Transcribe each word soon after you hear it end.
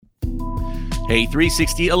Hey,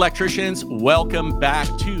 360 electricians, welcome back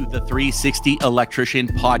to the 360 Electrician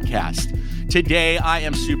Podcast. Today, I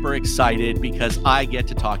am super excited because I get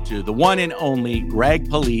to talk to the one and only Greg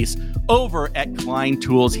Palese over at Klein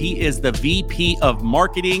Tools. He is the VP of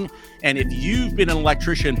Marketing. And if you've been an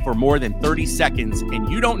electrician for more than 30 seconds and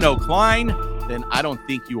you don't know Klein, then I don't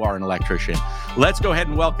think you are an electrician. Let's go ahead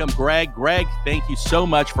and welcome Greg. Greg, thank you so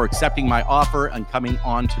much for accepting my offer and coming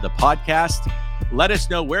on to the podcast. Let us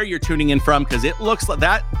know where you're tuning in from, because it looks like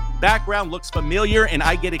that background looks familiar, and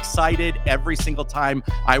I get excited every single time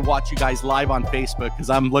I watch you guys live on Facebook because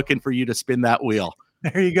I'm looking for you to spin that wheel.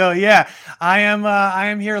 There you go. Yeah, I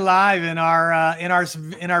am here live in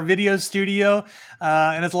our video studio,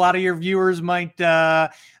 and as a lot of your viewers might know,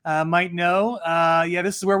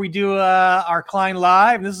 this is where we do our Klein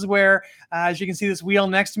Live. This is where, as you can see, this wheel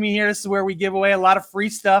next to me here. This is where we give away a lot of free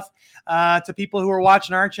stuff to people who are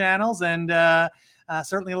watching our channels, and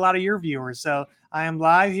certainly a lot of your viewers. So I am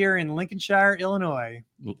live here in Lincolnshire, Illinois.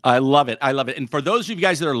 I love it. I love it. And for those of you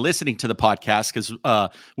guys that are listening to the podcast, because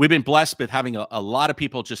we've been blessed with having a lot of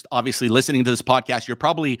people just obviously listening to this podcast, you're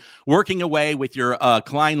probably working away with your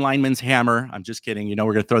Klein lineman's hammer. I'm just kidding. You know,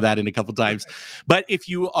 we're going to throw that in a couple times. But if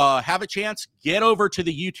you have a chance, get over to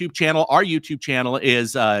the YouTube channel. Our YouTube channel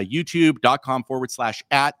is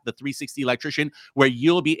youtube.com/@the360electrician, where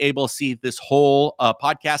you'll be able to see this whole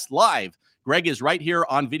podcast live. Greg is right here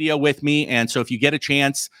on video with me. And so if you get a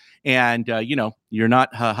chance and, you're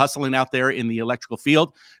not hustling out there in the electrical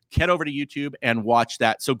field, head over to YouTube and watch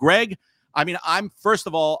that. So Greg, first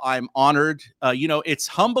of all, I'm honored. It's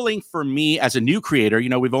humbling for me as a new creator.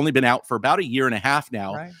 We've only been out for about a year and a half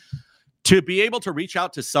now, right, to be able to reach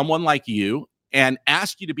out to someone like you and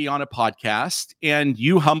ask you to be on a podcast, and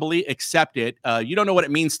you humbly accept it. You don't know what it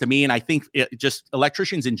means to me. And I think just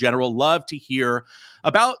electricians in general love to hear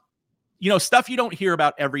about stuff you don't hear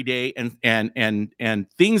about every day, and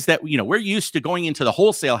things that, we're used to going into the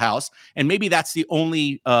wholesale house, and maybe that's the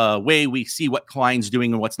only way we see what Klein's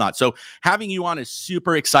doing and what's not. So having you on is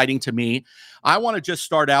super exciting to me. I want to just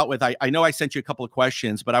start out with, I know I sent you a couple of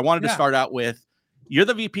questions, but I wanted to start out with, you're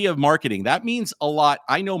the VP of Marketing. That means a lot.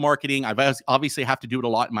 I know marketing. I've obviously have to do it a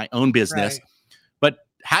lot in my own business, right. But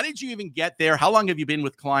how did you even get there? How long have you been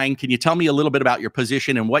with Klein? Can you tell me a little bit about your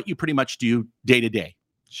position and what you pretty much do day to day?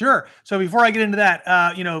 Sure. So before I get into that,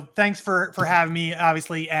 thanks for having me,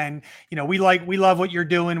 obviously. And, we love what you're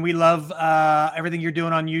doing. We love everything you're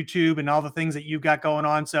doing on YouTube and all the things that you've got going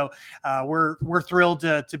on. So we're thrilled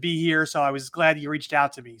to be here. So I was glad you reached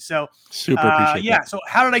out to me. So super appreciate that. So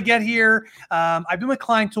how did I get here? I've been with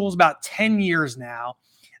Klein Tools about 10 years now.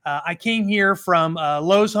 I came here from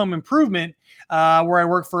Lowe's Home Improvement, where I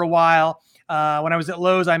worked for a while. When I was at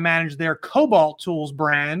Lowe's, I managed their Cobalt Tools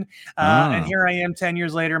brand. And here I am 10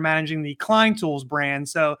 years later managing the Klein Tools brand.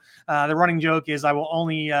 So the running joke is I will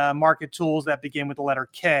only market tools that begin with the letter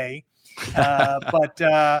K. So I've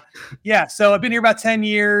been here about 10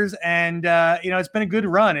 years, and, it's been a good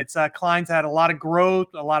run. Klein's had a lot of growth,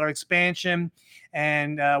 a lot of expansion,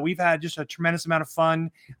 and we've had just a tremendous amount of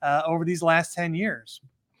fun over these last 10 years.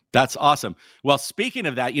 That's awesome. Well, speaking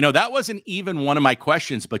of that, that wasn't even one of my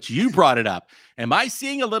questions, but you brought it up. Am I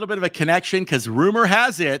seeing a little bit of a connection? Because rumor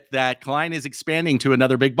has it that Klein is expanding to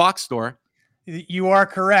another big box store. You are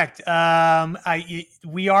correct.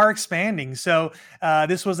 We are expanding. So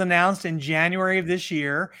this was announced in January of this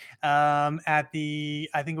year I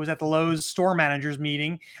think it was at the Lowe's store managers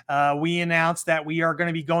meeting. We announced that we are going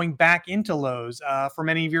to be going back into Lowe's. For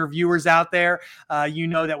many of your viewers out there,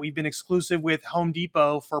 that we've been exclusive with Home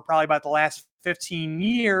Depot for probably about the last 15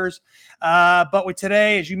 years. But with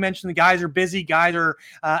today, as you mentioned, the guys are busy. Guys are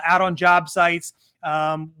out on job sites.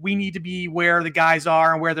 We need to be where the guys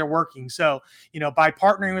are and where they're working. So, by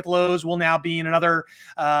partnering with Lowe's, we'll now be in another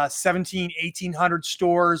 1,800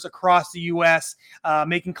 stores across the U.S.,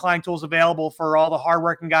 making Klein Tools available for all the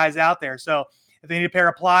hardworking guys out there. So if they need a pair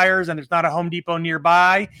of pliers and there's not a Home Depot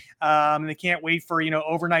nearby, and they can't wait for,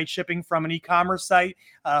 overnight shipping from an e-commerce site,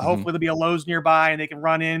 hopefully there'll be a Lowe's nearby and they can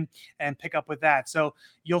run in and pick up with that. So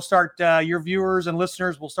you'll start, your viewers and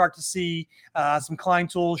listeners will start to see some Klein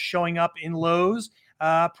Tools showing up in Lowe's,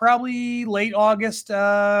 probably late August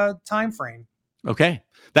timeframe. Okay.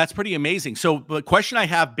 That's pretty amazing. So the question I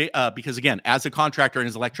have, because again, as a contractor and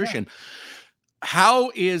as an electrician,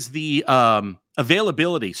 how is the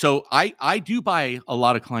availability? So I do buy a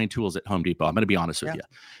lot of Klein Tools at Home Depot. I'm going to be honest with you.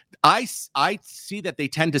 I see that they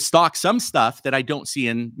tend to stock some stuff that I don't see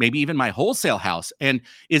in maybe even my wholesale house. And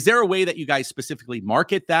is there a way that you guys specifically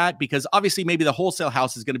market that? Because obviously maybe the wholesale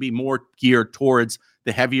house is going to be more geared towards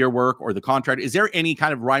the heavier work or the contract. Is there any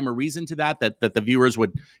kind of rhyme or reason to that the viewers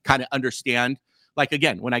would kind of understand like,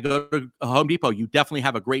 again, when I go to Home Depot, you definitely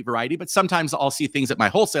have a great variety, but sometimes I'll see things at my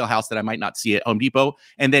wholesale house that I might not see at Home Depot.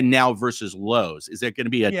 And then now versus Lowe's, is there going to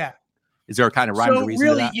be is there a kind of rhyme or reason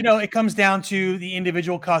to really, that? it comes down to the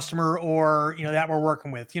individual customer or, that we're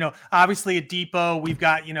working with. Obviously at Depot, we've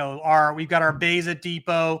got, our bays at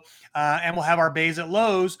Depot, and we'll have our bays at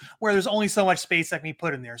Lowe's where there's only so much space that can be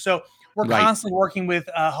put in there. So we're constantly working with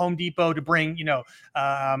Home Depot to bring,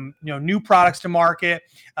 new products to market,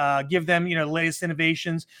 give them, the latest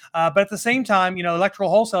innovations. But at the same time, electrical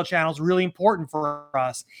wholesale channel is really important for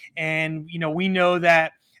us. And, we know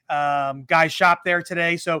that guys shop there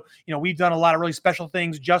today. So, we've done a lot of really special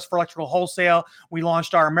things just for electrical wholesale. We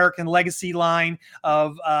launched our American Legacy line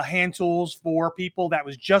of hand tools for people that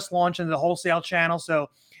was just launched into the wholesale channel. So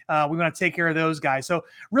we want to take care of those guys. So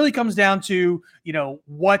really comes down to,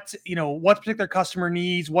 what particular customer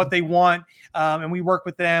needs, what they want. And we work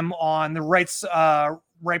with them on the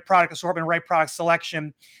right product assortment, right product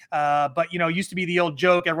selection. But, it used to be the old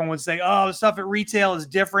joke. Everyone would say, oh, the stuff at retail is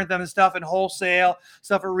different than the stuff in wholesale,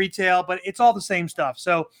 stuff at retail, but it's all the same stuff.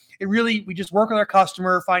 So we just work with our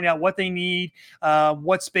customer, find out what they need,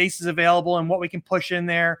 what space is available and what we can push in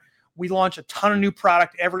there. We launch a ton of new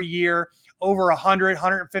product every year, over 100,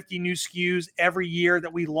 150 new SKUs every year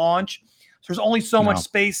that we launch. So there's only so much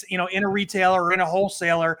space, in a retailer or in a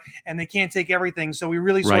wholesaler, and they can't take everything. So we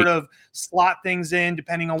really sort of slot things in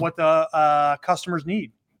depending on what the customers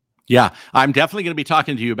need. Yeah, I'm definitely going to be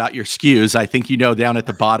talking to you about your SKUs. I think down at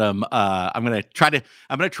the bottom. I'm going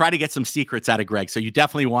to try to get some secrets out of Greg. So you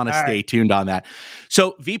definitely want to stay tuned on that.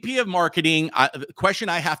 So VP of Marketing, the question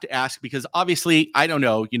I have to ask, because obviously I don't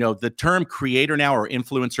know, the term creator now or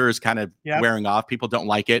influencer is kind of wearing off. People don't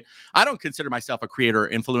like it. I don't consider myself a creator or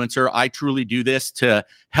influencer. I truly do this to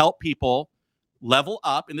help people level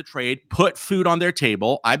up in the trade, put food on their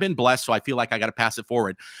table. I've been blessed, so I feel like I got to pass it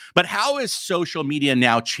forward. But how is social media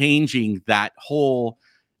now changing that whole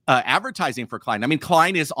advertising for Klein? I mean,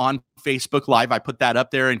 Klein is on Facebook Live. I put that up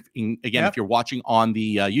there. And again, if you're watching on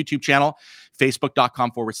the YouTube channel,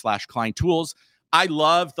 facebook.com/Klein Tools. I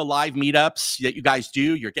love the live meetups that you guys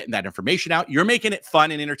do. You're getting that information out. You're making it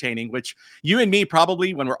fun and entertaining, which you and me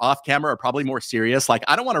probably, when we're off camera, are probably more serious. Like,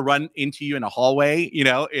 I don't want to run into you in a hallway,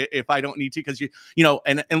 if I don't need to, because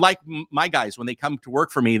and like my guys, when they come to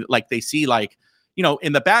work for me, like they see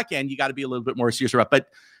in the back end, you got to be a little bit more serious about, but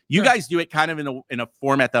you guys do it kind of in a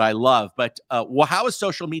format that I love. But how is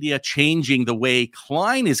social media changing the way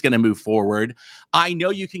Klein is going to move forward? I know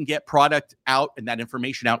you can get product out and that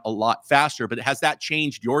information out a lot faster, but has that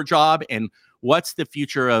changed your job? And what's the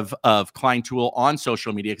future of Klein Tool on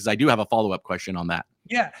social media? Because I do have a follow-up question on that.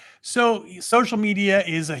 Yeah. So social media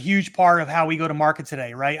is a huge part of how we go to market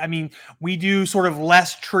today, right? I mean, we do sort of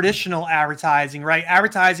less traditional advertising, right?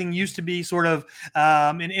 Advertising used to be sort of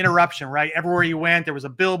an interruption, right? Everywhere you went, there was a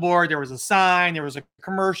billboard, there was a sign, there was a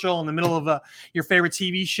commercial in the middle of your favorite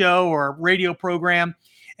TV show or radio program.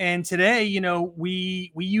 And today,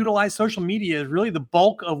 we utilize social media as really the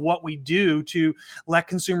bulk of what we do to let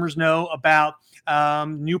consumers know about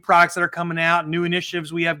new products that are coming out, new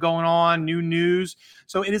initiatives we have going on, new news.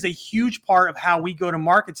 So it is a huge part of how we go to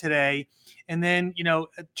market today. And then,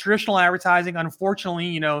 traditional advertising,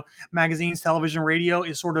 unfortunately, magazines, television, radio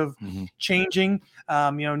is sort of changing.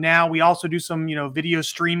 Now we also do some, video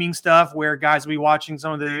streaming stuff where guys will be watching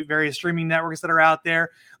some of the various streaming networks that are out there.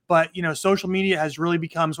 But, social media has really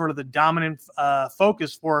become sort of the dominant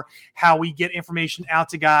focus for how we get information out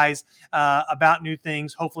to guys about new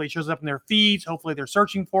things. Hopefully it shows up in their feeds. Hopefully they're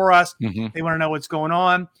searching for us. They want to know what's going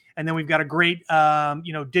on. And then we've got a great,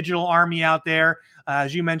 digital army out there.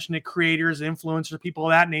 As you mentioned, it creators, influencers, people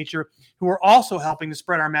of that nature who are also helping to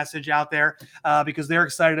spread our message out there because they're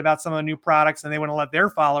excited about some of the new products and they want to let their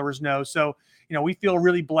followers know. So, we feel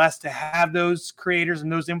really blessed to have those creators and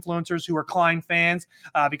those influencers who are Klein fans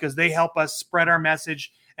because they help us spread our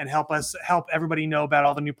message and help everybody know about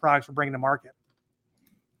all the new products we're bringing to market.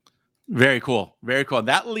 Very cool. Very cool.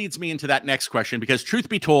 That leads me into that next question because truth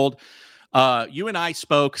be told, you and I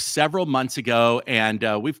spoke several months ago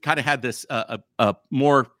and we've kind of had this a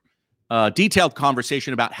more detailed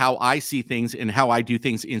conversation about how I see things and how I do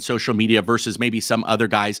things in social media versus maybe some other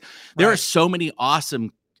guys. There are so many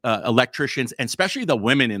awesome electricians, and especially the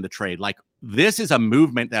women in the trade. Like, this is a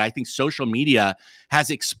movement that I think social media has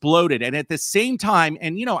exploded. And at the same time,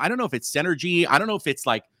 and I don't know if it's synergy, I don't know if it's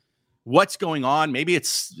like what's going on, maybe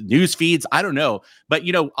it's news feeds, I don't know. But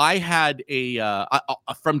I had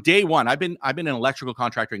from day one, I've been an electrical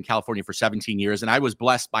contractor in California for 17 years, and I was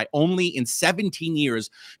blessed by only in 17 years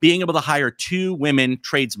being able to hire 2 women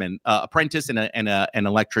tradesmen, apprentice and an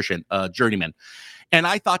electrician, journeyman. And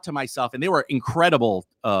I thought to myself, and they were incredible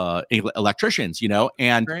electricians,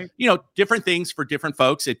 and, Great. different things for different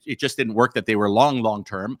folks. It just didn't work that they were long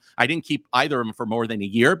term. I didn't keep either of them for more than a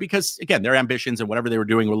year because, again, their ambitions and whatever they were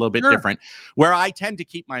doing were a little bit different, where I tend to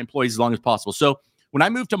keep my employees as long as possible. So when I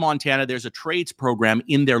moved to Montana, there's a trades program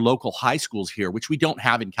in their local high schools here, which we don't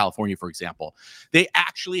have in California, for example. They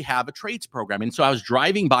actually have a trades program. And so I was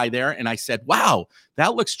driving by there and I said, wow,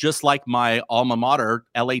 that looks just like my alma mater,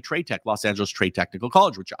 LA Trade Tech, Los Angeles Trade Technical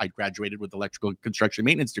College, which I graduated with electrical construction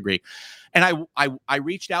maintenance degree. And I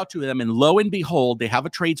reached out to them, and lo and behold, they have a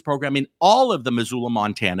trades program in all of the Missoula,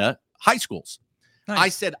 Montana high schools. Nice. I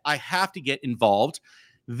said, I have to get involved.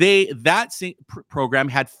 Program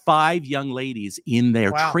had 5 young ladies in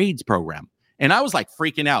their trades program. And I was like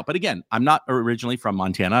freaking out. But again, I'm not originally from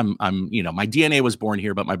Montana. I'm my DNA was born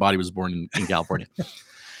here, but my body was born in California.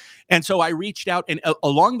 And so I reached out, and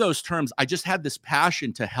along those terms, I just had this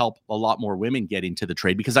passion to help a lot more women get into the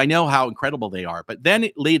trade because I know how incredible they are. But then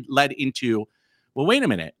it led into, well, wait a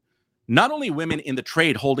minute. Not only women in the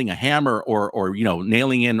trade holding a hammer or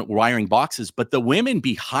nailing in wiring boxes, but the women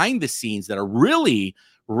behind the scenes that are really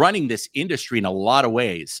running this industry in a lot of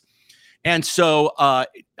ways. And so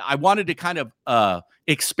I wanted to kind of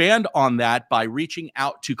expand on that by reaching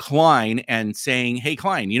out to Klein and saying, hey,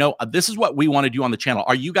 Klein, this is what we want to do on the channel.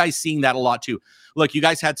 Are you guys seeing that a lot too? Look, you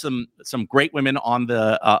guys had some great women on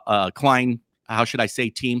the Klein, how should I say,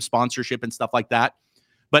 team sponsorship and stuff like that.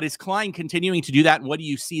 But is Klein continuing to do that? And what do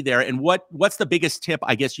you see there? And what's the biggest tip,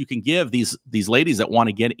 I guess, you can give these ladies that want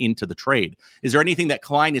to get into the trade? Is there anything that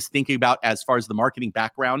Klein is thinking about as far as the marketing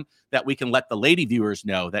background that we can let the lady viewers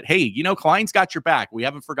know that, hey, Klein's got your back. We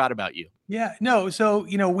haven't forgot about you. Yeah, no. So,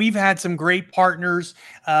 we've had some great partners,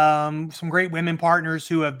 some great women partners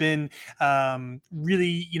who have been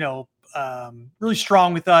really, really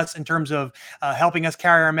strong with us in terms of helping us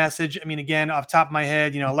carry our message. I mean, again, off the top of my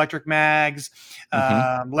head, Electric Mags,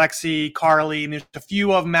 Lexi, Carly, and there's a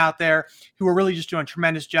few of them out there who are really just doing a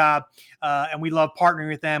tremendous job. And we love partnering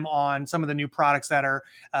with them on some of the new products that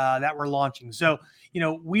we're launching. So,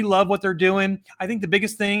 we love what they're doing. I think the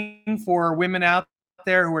biggest thing for women out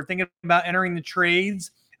there who are thinking about entering the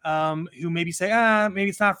trades, who maybe say, maybe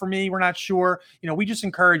it's not for me, we're not sure. We just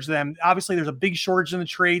encourage them. Obviously, there's a big shortage in the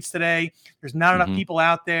trades today. There's not enough people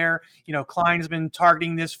out there. Klein has been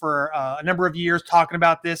targeting this for a number of years, talking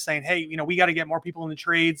about this, saying, hey, we got to get more people in the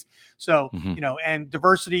trades. So, and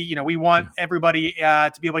diversity, we want everybody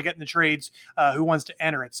to be able to get in the trades who wants to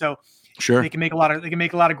enter it. So, sure, they can make a lot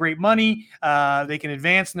of great money. They can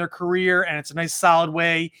advance in their career, and it's a nice solid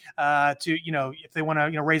way to, if they want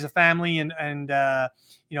to, raise a family and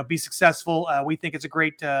be successful. We think it's a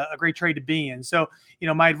great trade to be in. So,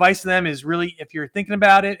 my advice to them is really, if you're thinking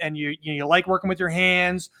about it and you like working with your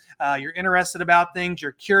hands, you're interested about things,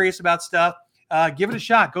 you're curious about stuff, give it a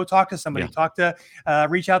shot. Go talk to somebody.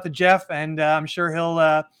 Reach out to Jeff, and I'm sure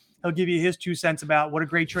he'll give you his 2 cents about what a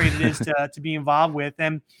great trade it is to be involved with.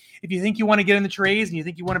 And if you think you want to get in the trades and you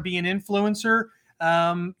think you want to be an influencer,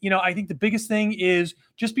 I think the biggest thing is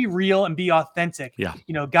just be real and be authentic. Yeah.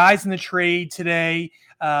 Guys in the trade today,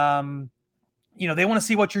 they want to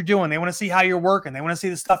see what you're doing. They want to see how you're working. They want to see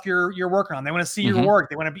the stuff you're working on. They want to see your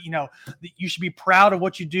work. They want to be, you should be proud of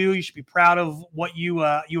what you do. You should be proud of what you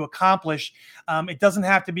accomplish. It doesn't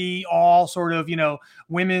have to be all sort of,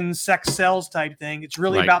 women's sex sells type thing. It's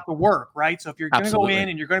really about the work, right? So if you're going to go in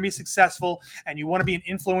and you're going to be successful and you want to be an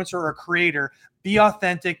influencer or a creator, be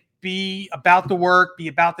authentic, be about the work, be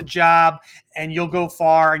about the job, and you'll go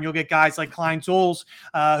far. And you'll get guys like Klein Tools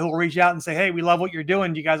who will reach out and say, "Hey, we love what you're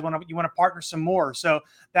doing. Do you guys want to partner some more?" So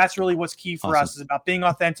that's really what's key for us, is about being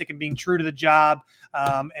authentic and being true to the job.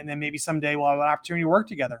 And then maybe someday we'll have an opportunity to work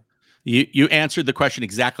together. You answered the question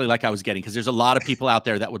exactly like I was getting, because there's a lot of people out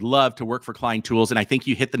there that would love to work for Klein Tools, and I think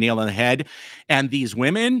you hit the nail on the head. And these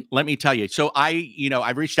women, let me tell you. So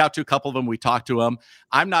I've reached out to a couple of them. We talked to them.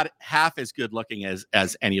 I'm not half as good looking as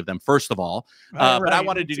any of them, first of all, but I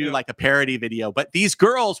wanted to do like a parody video. But these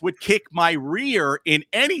girls would kick my rear in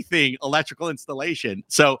anything electrical installation.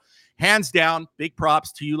 So hands down, big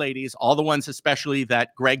props to you ladies, all the ones especially that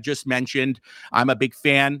Greg just mentioned. I'm a big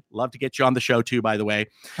fan. Love to get you on the show too, by the way.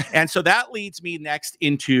 And so that leads me next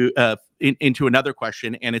into another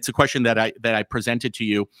question, and it's a question that I presented to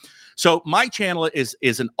you. So my channel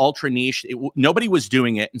is an ultra niche. Nobody was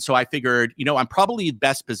doing it, and so I figured, I'm probably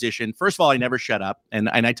best positioned. First of all, I never shut up, and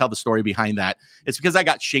I tell the story behind that. It's because I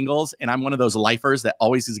got shingles, and I'm one of those lifers that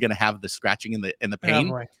always is going to have the scratching and the pain.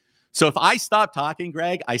 Oh, boy. So if I stop talking,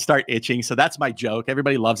 Greg, I start itching. So that's my joke.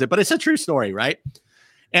 Everybody loves it, but it's a true story, right?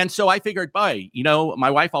 And so I figured, boy, my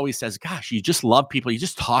wife always says, gosh, you just love people. You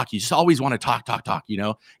just talk. You just always want to talk.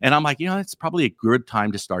 And I'm like, it's probably a good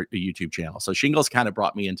time to start a YouTube channel. So Shingles kind of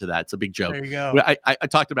brought me into that. It's a big joke. There you go. I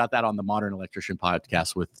talked about that on the Modern Electrician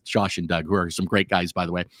podcast with Josh and Doug, who are some great guys, by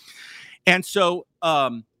the way. And so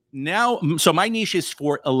so my niche is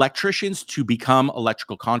for electricians to become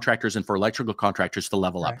electrical contractors and for electrical contractors to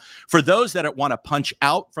level up. For those that want to punch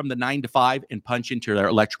out from the 9 to 5 and punch into their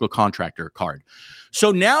electrical contractor card.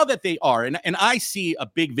 So now that they are, and I see a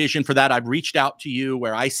big vision for that, I've reached out to you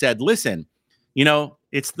where I said, listen,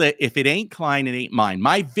 it's if it ain't Klein, it ain't mine.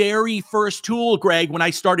 My very first tool, Greg, when I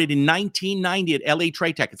started in 1990 at LA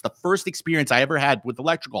Trade Tech, it's the first experience I ever had with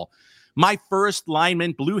electrical. My first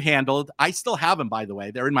lineman, blue handled. I still have them, by the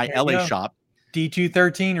way. They're in my LA shop.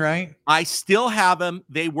 D213, right? I still have them.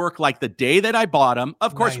 They work like the day that I bought them.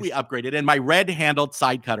 Of course, we upgraded. And my red handled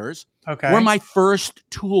side cutters were my first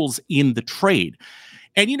tools in the trade.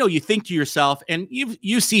 And, you think to yourself, and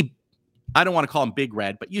you see, I don't want to call them Big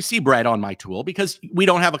Red, but you see bread on my tool because we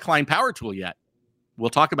don't have a Klein power tool yet. We'll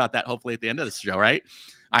talk about that hopefully at the end of this show, right?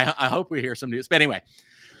 I hope we hear some news. But anyway.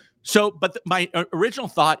 So, but my original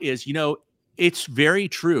thought is, it's very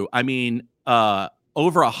true. I mean, over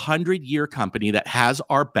 100-year company that has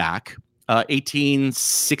our back,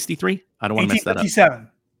 1863. I don't want to mess that up.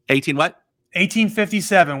 18 what?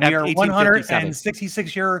 1857. We are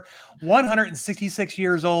 166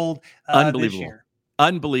 years old. Unbelievable. This year.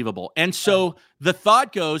 Unbelievable. And so the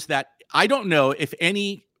thought goes that I don't know if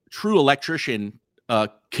any true electrician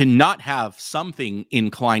cannot have something in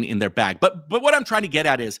Klein in their bag. But what I'm trying to get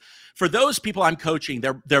at is for those people I'm coaching,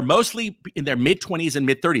 they're mostly in their mid-20s and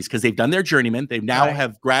mid-30s because they've done their journeyman. They now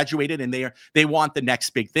have graduated and they want the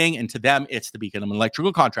next big thing. And to them, it's to become an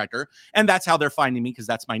electrical contractor. And that's how they're finding me because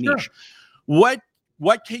that's my niche. What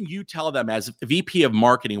can you tell them as VP of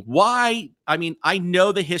marketing? Why? I mean, I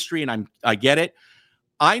know the history and I get it.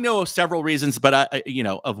 I know of several reasons, but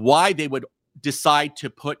of why they would decide to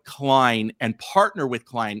put Klein and partner with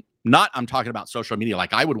Klein. I'm talking about social media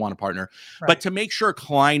like I would want to partner, but to make sure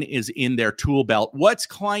Klein is in their tool belt. What's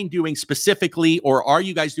Klein doing specifically, or are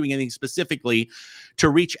you guys doing anything specifically to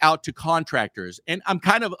reach out to contractors? And I'm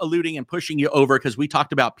kind of alluding and pushing you over because we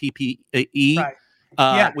talked about PPE,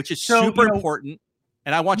 which is super important.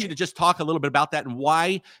 And I want you to just talk a little bit about that and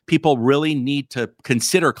why people really need to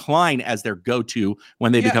consider Klein as their go-to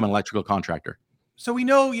when they become an electrical contractor. So we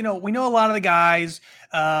know a lot of the guys,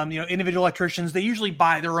 individual electricians, they usually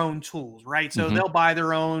buy their own tools, right? So they'll buy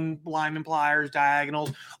their own lineman pliers,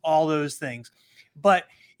 diagonals, all those things. But,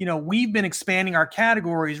 we've been expanding our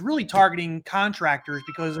categories, really targeting contractors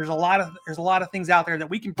because there's a lot of things out there that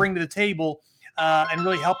we can bring to the table and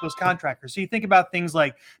really help those contractors. So you think about things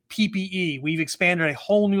like PPE. We've expanded a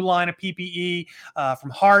whole new line of PPE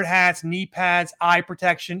from hard hats, knee pads, eye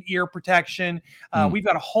protection, ear protection. We've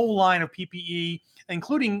got a whole line of PPE,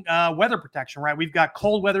 including weather protection, right? We've got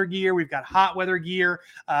cold weather gear. We've got hot weather gear,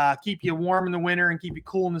 keep you warm in the winter and keep you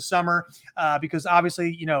cool in the summer because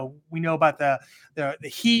obviously, we know about the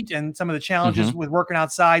heat and some of the challenges with working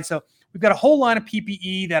outside. So we've got a whole line of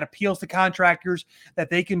PPE that appeals to contractors that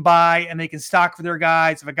they can buy and they can stock for their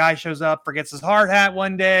guys. If a guy shows up, forgets his hard hat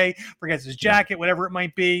one day, forgets his jacket, whatever it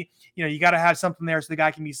might be, you got to have something there so the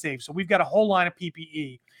guy can be safe. So we've got a whole line of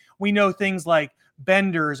PPE. We know things like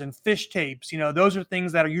benders and fish tapes. Those are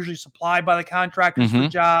things that are usually supplied by the contractors for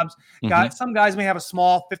jobs. Some guys may have a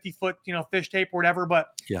small 50-foot, fish tape or whatever, but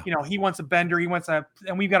he wants a bender.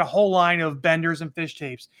 And we've got a whole line of benders and fish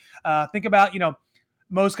tapes. Think about,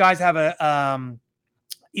 most guys have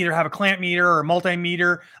either have a clamp meter or a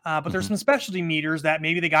multimeter, but there's some specialty meters that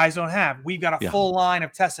maybe the guys don't have. We've got a full line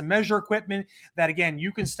of test and measure equipment that, again,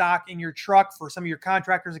 you can stock in your truck for some of your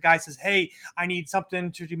contractors. A guy says, hey, I need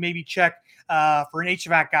something to maybe check for an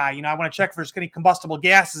HVAC guy. I want to check if there's any combustible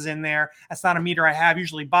gases in there. That's not a meter I have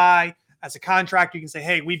usually buy. As a contractor, you can say,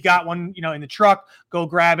 hey, we've got one, in the truck, go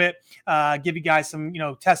grab it, give you guys some,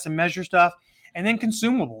 test and measure stuff. And then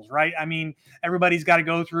consumables, right? I mean, everybody's got to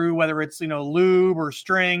go through whether it's, lube or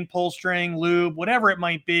string, pull string, lube, whatever it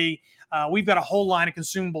might be. We've got a whole line of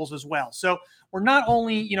consumables as well. So we're not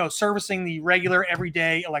only, servicing the regular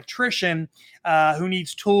everyday electrician who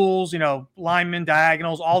needs tools, linemen,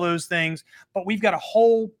 diagonals, all those things, but we've got a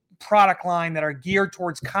whole product line that are geared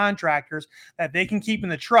towards contractors that they can keep in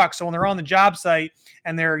the truck. So when they're on the job site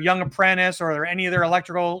and their young apprentice or they're any of their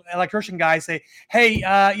electrician guys say,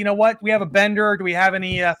 hey, you know what? We have a bender. Do we have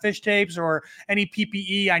any fish tapes or any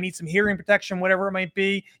PPE? I need some hearing protection, whatever it might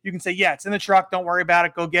be. You can say, yeah, it's in the truck. Don't worry about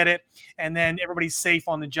it. Go get it. And then everybody's safe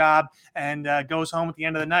on the job and goes home at the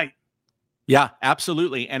end of the night. Yeah,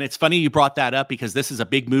 absolutely. And it's funny you brought that up because this is a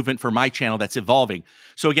big movement for my channel that's evolving.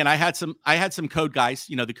 So again, I had some code guys,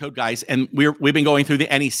 the code guys, and we've been going through the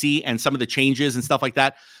NEC and some of the changes and stuff like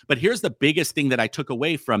that. But here's the biggest thing that I took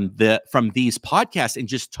away from these podcasts and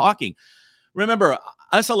just talking. Remember,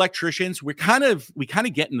 us electricians, we kind of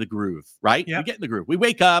get in the groove, right? Yep. We get in the groove. We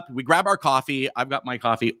wake up, we grab our coffee. I've got my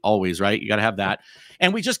coffee always, right? You got to have that.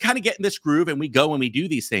 And we just kind of get in this groove and we go and we do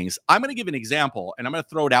these things. I'm going to give an example and I'm going to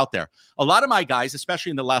throw it out there. A lot of my guys, especially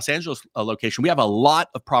in the Los Angeles location, we have a lot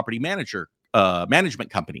of property management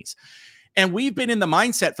companies. And we've been in the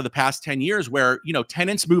mindset for the past 10 years where,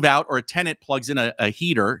 tenants move out or a tenant plugs in a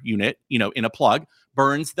heater unit, in a plug,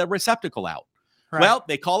 burns the receptacle out. Right. Well,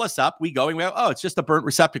 they call us up, we go and we go, oh, it's just a burnt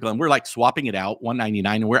receptacle. And we're like swapping it out,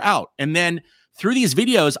 $199, and we're out. And then through these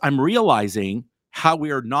videos, I'm realizing how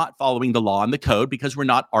we are not following the law and the code because we're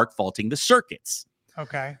not arc faulting the circuits.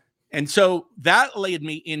 Okay. And so that led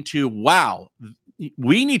me into, wow,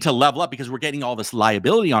 we need to level up because we're getting all this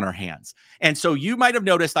liability on our hands. And so you might have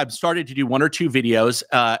noticed I've started to do 1 or 2 videos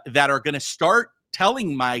that are going to start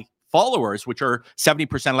telling my followers, which are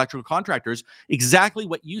 70% electrical contractors, exactly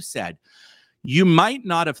what you said. You might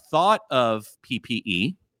not have thought of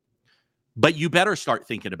PPE, but you better start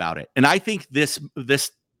thinking about it. And I think this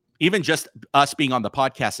even just us being on the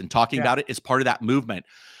podcast and talking about it is part of that movement.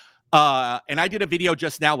 And I did a video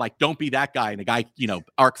just now, like, don't be that guy. And the guy,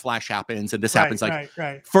 arc flash happens and this happens. Like,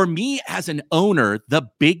 for me as an owner, the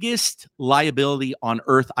biggest liability on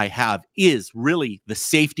earth I have is really the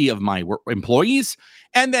safety of my employees.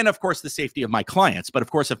 And then, of course, the safety of my clients. But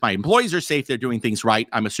of course, if my employees are safe, they're doing things right,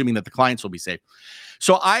 I'm assuming that the clients will be safe.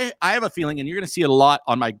 So I have a feeling, and you're going to see it a lot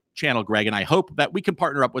on my channel, Greg, and I hope that we can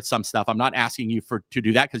partner up with some stuff. I'm not asking you to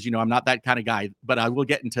do that because, I'm not that kind of guy, but I will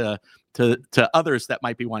get into to others that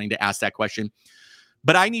might be wanting to ask that question.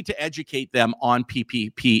 But I need to educate them on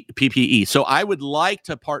PPE. So I would like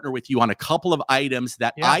to partner with you on a couple of items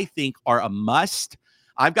that I think are a must.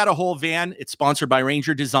 I've got a whole van. It's sponsored by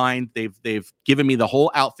Ranger Design. They've given me the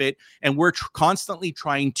whole outfit, and we're constantly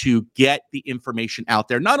trying to get the information out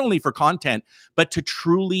there, not only for content, but to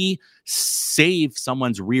truly save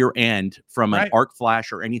someone's rear end from an arc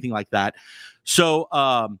flash or anything like that. So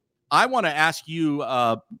I want to ask you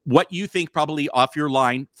what you think, probably off your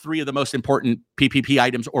line, 3 of the most important PPP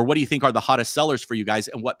items, or what do you think are the hottest sellers for you guys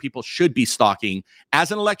and what people should be stocking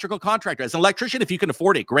as an electrical contractor. As an electrician, if you can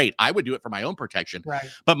afford it, great. I would do it for my own protection. Right.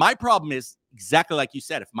 But my problem is exactly like you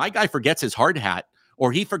said. If my guy forgets his hard hat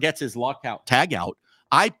or he forgets his lockout tag out,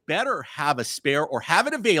 I better have a spare or have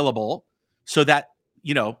it available so that,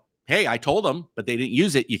 hey, I told them, but they didn't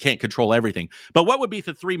use it. You can't control everything. But what would be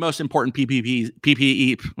the 3 most important PPEs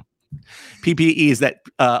that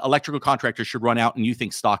electrical contractors should run out and you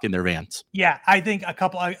think stock in their vans? Yeah, I think a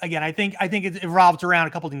couple. Again, I think it revolves around a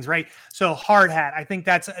couple of things, right? So hard hat, I think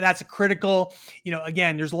that's a critical.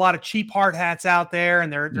 Again, there's a lot of cheap hard hats out there,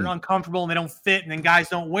 and they're uncomfortable and they don't fit, and then guys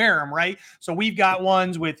don't wear them, right? So we've got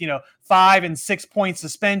ones with 5 and 6 point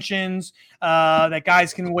suspensions that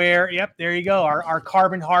guys can wear. Yep, there you go. Our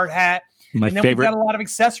carbon hard hat. My and then favorite. We've got a lot of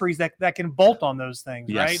accessories that can bolt on those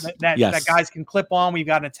things, right? That guys can clip on. We've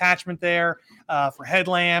got an attachment there for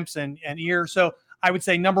headlamps and ear. So I would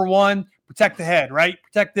say number 1, protect the head, right?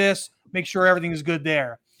 Protect this. Make sure everything is good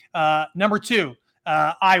there. Number 2,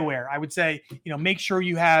 eyewear. I would say, make sure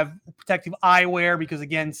you have protective eyewear because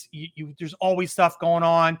again, there's always stuff going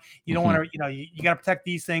on. You don't want to, you got to protect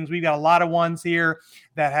these things. We've got a lot of ones here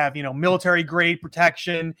that have, military grade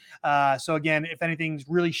protection. So again, if anything's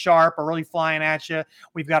really sharp or really flying at you,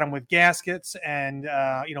 we've got them with gaskets and,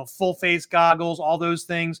 full face goggles, all those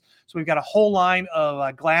things. So we've got a whole line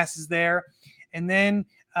of glasses there. And then,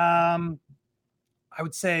 I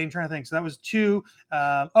would say, I'm trying to think. So that was 2.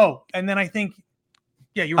 And then I think,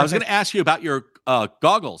 I was going to ask you about your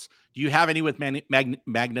goggles. Do you have any with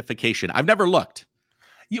magnification? I've never looked.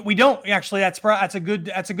 Yeah, we don't actually. That's a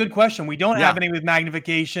good question. We don't have any with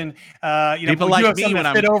magnification. People like me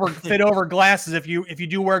when fit over glasses. If you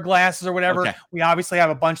do wear glasses or whatever, we obviously have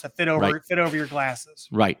a bunch that fit over your glasses.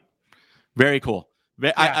 Right. Very cool.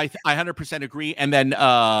 I 100% agree. And then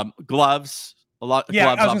gloves. A lot. Yeah,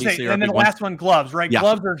 gloves, I was going to say, and then the last one, gloves, right? Yeah.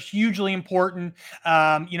 Gloves are hugely important.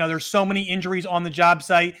 There's so many injuries on the job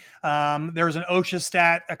site. There was an OSHA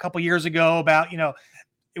stat a couple years ago about,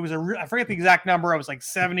 it was I forget the exact number. It was like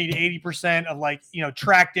 70 to 80% of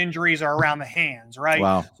tracked injuries are around the hands, right?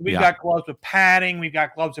 Wow. So we've got gloves with padding. We've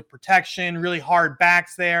got gloves with protection, really hard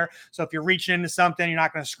backs there. So if you're reaching into something, you're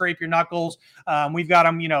not going to scrape your knuckles. We've got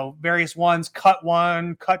them, various ones, cut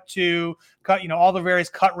 1, cut 2, all the various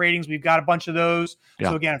cut ratings. We've got a bunch of those.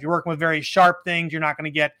 Yeah. So again, if you're working with very sharp things, you're not going to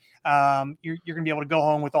get you're going to be able to go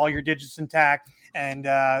home with all your digits intact and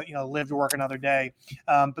live to work another day.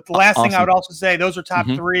 But the last thing I would also say, those are top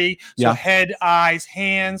three. So head, eyes,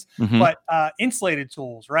 hands, but insulated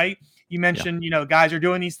tools, right? You mentioned, guys are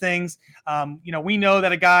doing these things. We know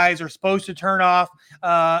that guys are supposed to turn off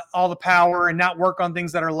all the power and not work on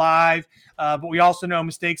things that are live. But we also know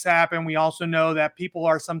mistakes happen. We also know that people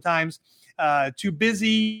are sometimes too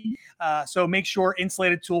busy. So make sure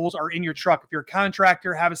insulated tools are in your truck. If you're a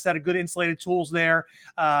contractor, have a set of good insulated tools there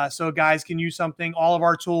so guys can use something. All of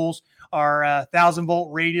our tools are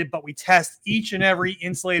 1,000-volt rated, but we test each and every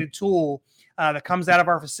insulated tool that comes out of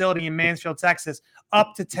our facility in Mansfield, Texas,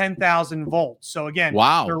 up to 10,000 volts. So again,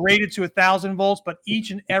 they're rated to 1,000 volts, but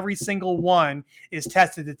each and every single one is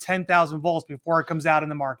tested to 10,000 volts before it comes out in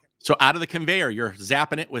the market. So out of the conveyor, you're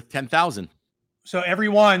zapping it with 10,000. So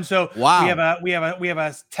everyone, we have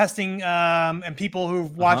a testing and people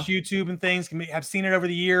who've watched YouTube and things have seen it over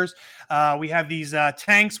the years. We have these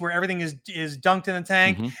tanks where everything is dunked in the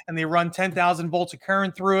tank and they run 10,000 volts of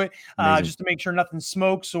current through it just to make sure nothing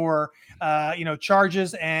smokes or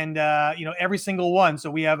charges and every single one. So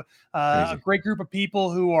we have a great group of people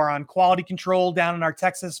who are on quality control down in our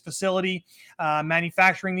Texas facility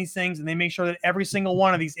manufacturing these things, and they make sure that every single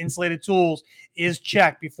one of these insulated tools is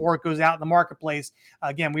checked before it goes out in the marketplace.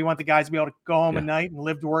 Again, we want the guys to be able to go home at night and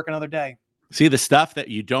live to work another day. See the stuff that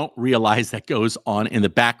you don't realize that goes on in the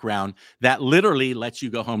background that literally lets you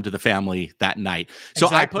go home to the family that night. So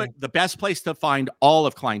exactly. I put the best place to find all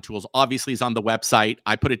of Klein Tools, obviously, is on the website.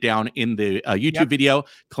 I put it down in the YouTube video,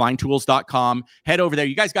 kleintools.com. Head over there.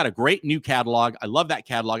 You guys got a great new catalog. I love that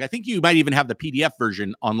catalog. I think you might even have the PDF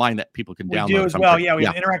version online that people can download. We do as well. Yeah, we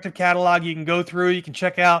have an interactive catalog. You can go through. You can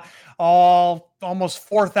check out almost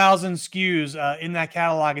 4,000 SKUs in that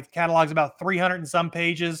catalog. The catalog's about 300 and some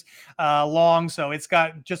pages long, so it's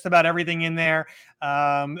got just about everything in there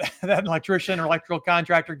that an electrician or electrical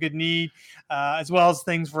contractor could need, as well as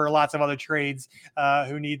things for lots of other trades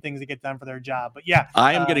who need things to get done for their job. But yeah,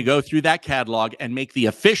 I am going to go through that catalog and make the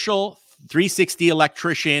official 360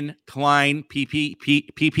 electrician Klein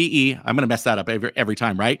PPE. I'm going to mess that up every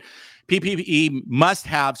time, right? PPE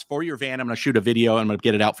must-haves for your van. I'm going to shoot a video and I'm going to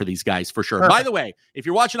get it out for these guys for sure. Perfect. By the way, if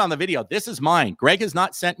you're watching on the video, this is mine. Greg has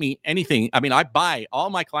not sent me anything. I mean, I buy all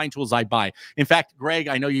my Klein tools. I buy. In fact, Greg,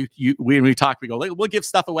 I know when we talk, we go, we'll give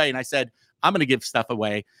stuff away. And I said, I'm going to give stuff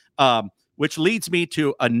away. Which leads me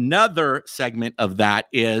to another segment of that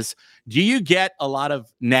is, do you get a lot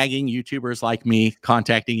of nagging YouTubers like me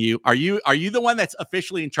contacting you? Are you the one that's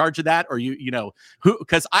officially in charge of that? Or who,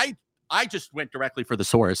 because I just went directly for the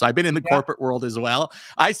source. I've been in the corporate world as well.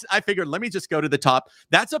 I figured, let me just go to the top.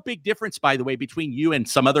 That's a big difference, by the way, between you and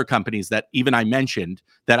some other companies that even I mentioned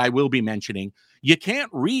that I will be mentioning. You can't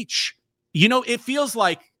reach, it feels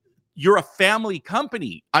like you're a family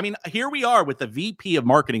company. I mean, here we are with the VP of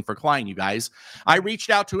marketing for Klein, you guys. I reached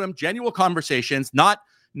out to him, genuine conversations, not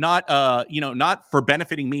for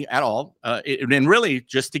benefiting me at all. And really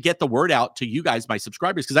just to get the word out to you guys, my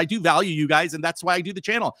subscribers, because I do value you guys. And that's why I do the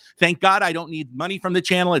channel. Thank God I don't need money from the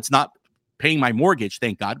channel. It's not paying my mortgage.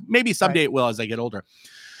 Thank God. Maybe someday it will as I get older.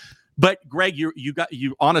 But Greg,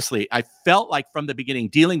 you honestly, I felt like from the beginning,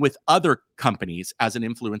 dealing with other companies as an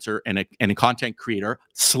influencer and a content creator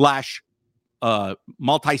 /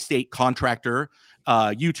 multi-state contractor,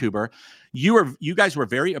 YouTuber, you guys were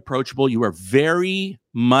very approachable. You were very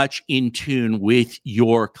much in tune with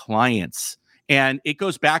your clients. And it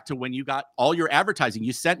goes back to when you got all your advertising.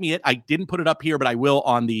 You sent me it. I didn't put it up here, but I will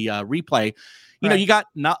on the replay. You got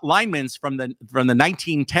linemen from the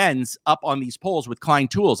 1910s up on these poles with Klein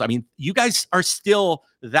Tools. I mean, you guys are still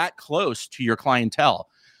that close to your clientele.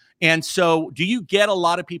 And so do you get a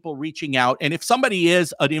lot of people reaching out? And if somebody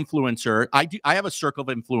is an influencer, I have a circle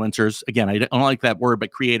of influencers. Again, I don't like that word,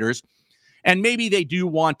 but creators. And maybe they do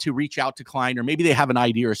want to reach out to Klein, or maybe they have an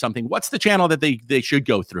idea or something. What's the channel that they should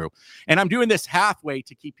go through? And I'm doing this halfway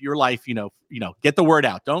to keep your life, get the word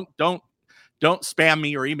out. Don't spam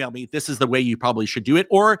me or email me. This is the way you probably should do it.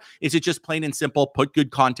 Or is it just plain and simple, put good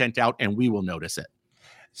content out and we will notice it?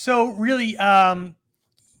 So really,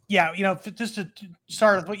 just to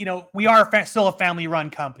start with, we are still a family-run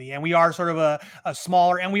company, and we are sort of a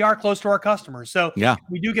smaller, and we are close to our customers. So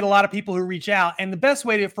we do get a lot of people who reach out, and the best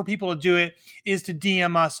way for people to do it is to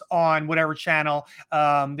DM us on whatever channel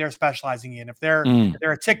they're specializing in. If they're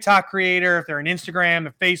a TikTok creator, if they're an Instagram,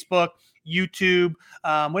 a Facebook, YouTube,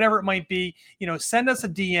 whatever it might be, send us a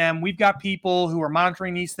DM. We've got people who are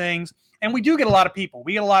monitoring these things, and we do get a lot of people.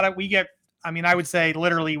 I would say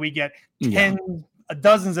literally we get 10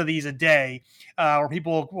 dozens of these a day, where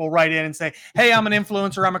people will write in and say, hey, I'm an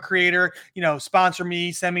influencer, I'm a creator, sponsor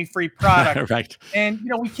me, send me free product. Right. And,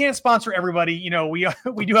 we can't sponsor everybody.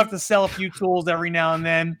 We do have to sell a few tools every now and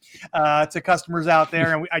then to customers out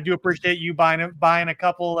there. And I do appreciate you buying a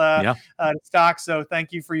couple stocks. So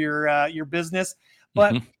thank you for your business.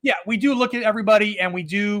 But yeah, we do look at everybody, and we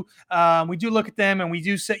do look at them, and we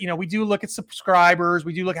do say, we do look at subscribers.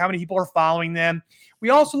 We do look how many people are following them. We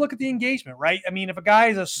also look at the engagement, right? I mean, if a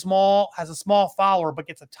guy has a small follower but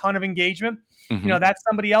gets a ton of engagement, that's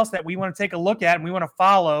somebody else that we want to take a look at and we want to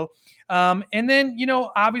follow. And then,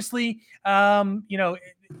 obviously,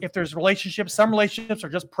 if there's relationships, some relationships are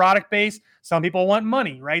just product based. Some people want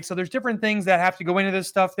money, right? So there's different things that have to go into this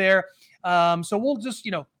stuff there. So we'll just,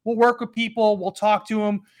 we'll work with people. We'll talk to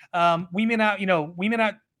them. We may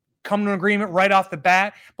not come to an agreement right off the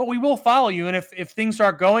bat, but we will follow you. And if things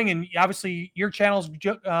start going, and obviously your channel's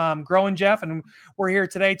growing, Jeff, and we're here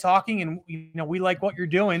today talking, and we like what you're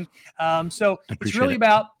doing. So it's really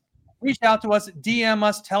about reach out to us, DM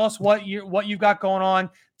us, tell us what you've got going on,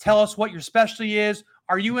 tell us what your specialty is.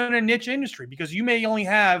 Are you in a niche industry? Because you may only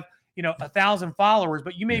have 1,000 followers,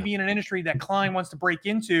 but you may be in an industry that Klein wants to break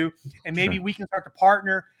into, and maybe we can start to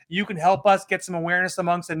partner. You can help us get some awareness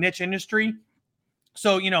amongst a niche industry.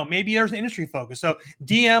 So, maybe there's an industry focus. So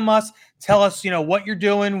DM us, tell us, what you're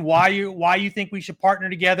doing, why you think we should partner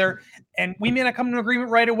together. And we may not come to an agreement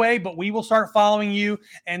right away, but we will start following you.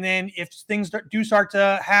 And then if things do start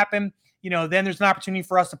to happen, then there's an opportunity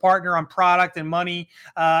for us to partner on product and money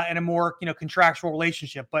and a more, contractual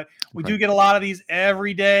relationship. But we do get a lot of these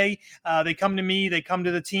every day. They come to me, they come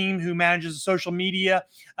to the team who manages the social media.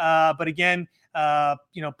 But again,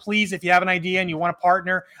 please, if you have an idea and you want to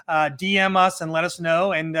partner, DM us and let us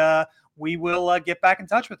know, and we will get back in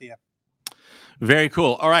touch with you. Very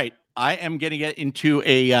cool. All right. I am going to get into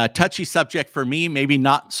a touchy subject for me, maybe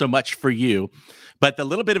not so much for you, but the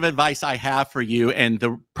little bit of advice I have for you, and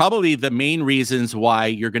probably the main reasons why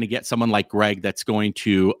you're going to get someone like Greg that's going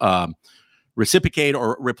to reciprocate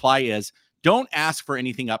or reply is, don't ask for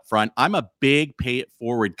anything up front. I'm a big pay it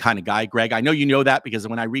forward kind of guy, Greg. I know you know that, because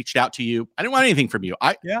when I reached out to you, I didn't want anything from you.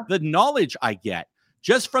 The knowledge I get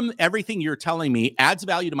just from everything you're telling me adds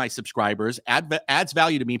value to my subscribers, adds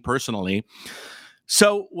value to me personally.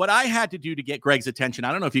 So what I had to do to get Greg's attention,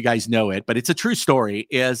 I don't know if you guys know it, but it's a true story,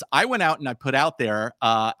 is I went out and I put out there,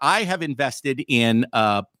 I have invested in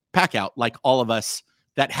pack out, like all of us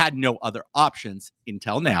that had no other options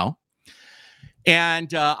until now.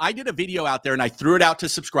 And I did a video out there and I threw it out to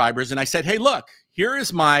subscribers and I said, hey, look, here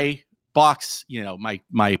is my box,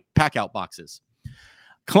 my pack out boxes.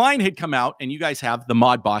 Klein had come out, and you guys have the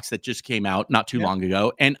mod box that just came out not too long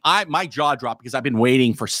ago. And my jaw dropped because I've been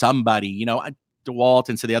waiting for somebody, DeWalt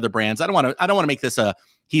and so the other brands. I don't want to make this a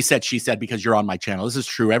he said, she said, because you're on my channel. This is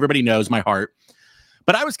true. Everybody knows my heart.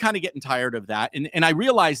 But I was kind of getting tired of that. And I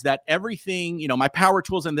realized that everything, my power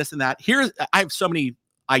tools and this and that, I have so many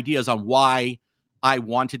ideas on why I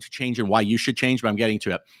wanted to change and why you should change, but I'm getting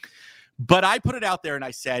to it. But I put it out there and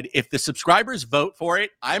I said, if the subscribers vote for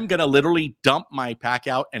it, I'm going to literally dump my pack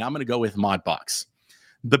out and I'm going to go with Modbox.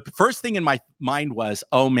 The first thing in my mind was,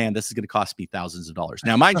 oh man, this is going to cost me thousands of dollars.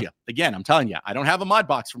 Now, mind you, again, I'm telling you, I don't have a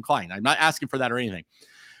Modbox from Klein. I'm not asking for that or anything.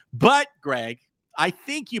 But Greg, I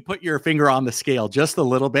think you put your finger on the scale just a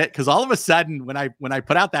little bit, because all of a sudden when I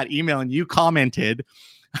put out that email and you commented,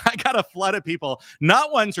 I got a flood of people,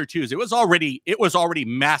 not ones or twos. It was already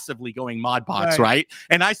massively going Modbox, right?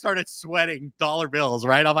 And I started sweating dollar bills,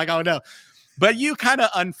 right? I'm like, oh no. But you kind of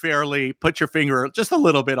unfairly put your finger just a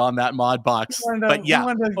little bit on that Modbox. But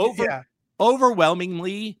yeah,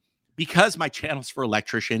 overwhelmingly, because my channel's for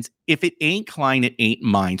electricians, if it ain't Klein, it ain't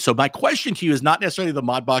mine. So my question to you is not necessarily the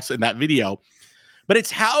Modbox in that video, but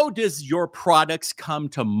it's how does your products come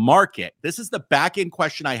to market? This is the back end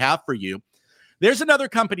question I have for you. There's another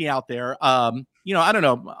company out there. I don't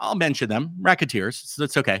know. I'll mention them. Racketeers. So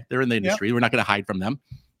it's okay. They're in the industry. Yep. We're not going to hide from them.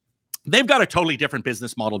 They've got a totally different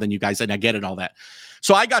business model than you guys, and I get it, all that.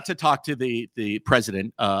 So I got to talk to the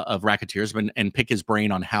president of Racketeers and pick his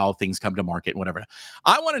brain on how things come to market and whatever.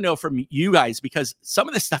 I want to know from you guys, because some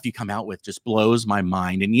of the stuff you come out with just blows my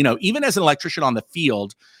mind. And, even as an electrician on the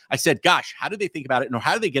field, I said, gosh, how do they think about it? And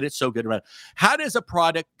how do they get it so good? How does a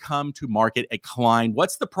product come to market at Klein?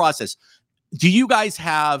 What's the process? Do you guys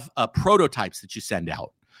have prototypes that you send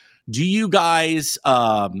out? Do you guys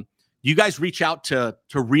reach out to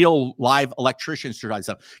real live electricians to try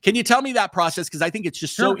stuff? Can you tell me that process? Because I think it's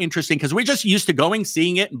just so interesting, because we're just used to going,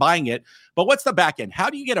 seeing it and buying it. But what's the back end? How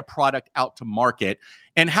do you get a product out to market?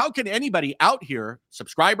 And how can anybody out here,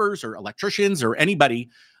 subscribers or electricians or anybody,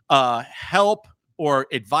 help or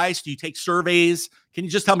advice? Do you take surveys? Can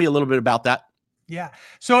you just tell me a little bit about that? Yeah.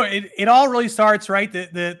 So it all really starts, right?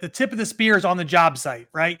 The tip of the spear is on the job site,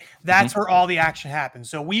 right? That's where all the action happens.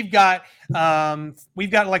 So we've got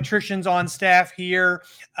electricians on staff here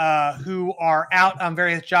who are out on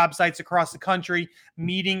various job sites across the country,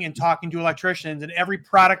 meeting and talking to electricians. And every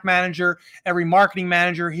product manager, every marketing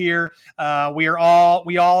manager here, we all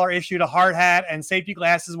are issued a hard hat and safety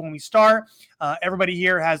glasses when we start. Everybody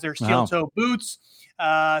here has their steel toe boots.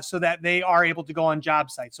 So that they are able to go on job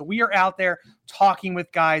sites. So we are out there talking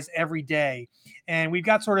with guys every day, and we've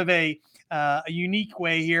got sort of a unique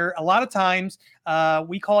way here. A lot of times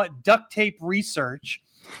we call it duct tape research.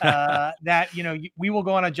 That we will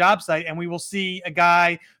go on a job site and we will see a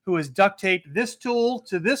guy who has duct taped this tool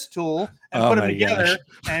to this tool and put them together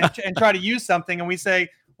and try to use something, and we say,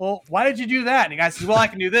 well, why did you do that? And the guy says, well, I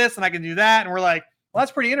can do this and I can do that, and we're like, well,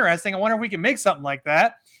 that's pretty interesting. I wonder if we can make something like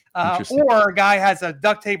that. Or a guy has a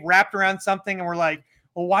duct tape wrapped around something and we're like,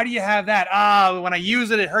 well, why do you have that? When I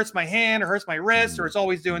use it, it hurts my hand or hurts my wrist, or it's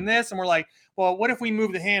always doing this. And we're like, well, what if we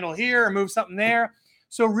move the handle here or move something there?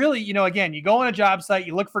 So really, again, you go on a job site,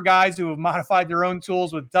 you look for guys who have modified their own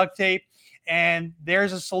tools with duct tape, and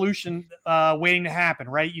there's a solution waiting to happen,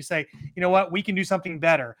 right? You say, you know what, we can do something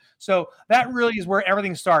better. So that really is where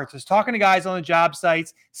everything starts, is talking to guys on the job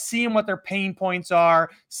sites, seeing what their pain points are,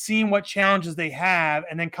 seeing what challenges they have,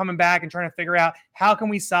 and then coming back and trying to figure out how can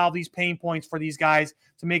we solve these pain points for these guys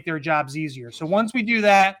to make their jobs easier. So once we do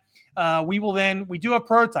that, we do have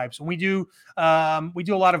prototypes, and we do a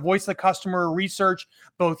lot of voice of the customer research,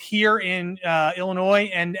 both here in Illinois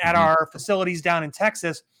and at our facilities down in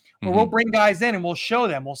Texas, where we'll bring guys in and we'll show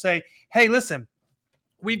them. We'll say, hey, listen,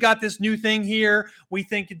 we've got this new thing here. We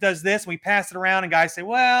think it does this. And we pass it around, and guys say,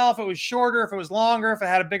 well, if it was shorter, if it was longer, if it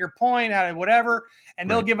had a bigger point, had whatever. And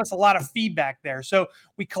they'll give us a lot of feedback there. So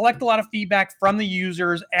we collect a lot of feedback from the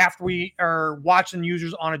users after we are watching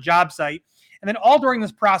users on a job site. And then all during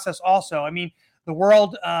this process also, I mean,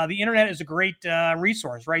 the internet is a great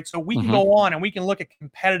resource, right? So we can go on and we can look at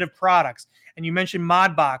competitive products. And you mentioned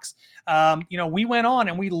Modbox. We went on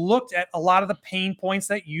and we looked at a lot of the pain points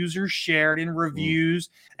that users shared in reviews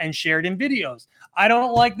and shared in videos. I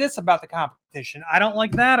don't like this about the competition. I don't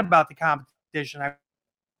like that about the competition. I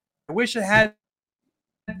wish it had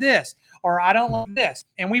this, or I don't like this.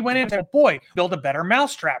 And we went in and said, boy, build a better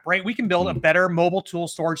mousetrap, right? We can build a better mobile tool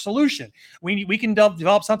storage solution. We can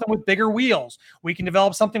develop something with bigger wheels. We can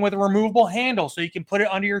develop something with a removable handle so you can put it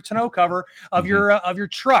under your tonneau cover of your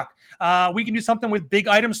truck. We can do something with big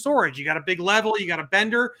item storage. You got a big level, you got a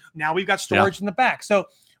bender. Now we've got storage in the back. So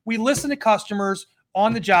we listen to customers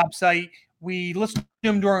on the job site. We listen to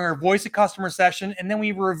them during our voice of customer session, and then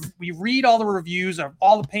we read all the reviews of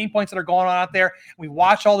all the pain points that are going on out there. We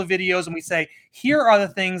watch all the videos, and we say, here are the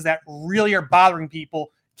things that really are bothering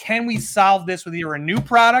people. Can we solve this with either a new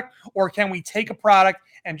product, or can we take a product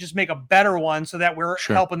and just make a better one so that we're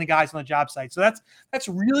helping the guys on the job site? So that's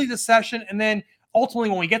really the session. And then ultimately,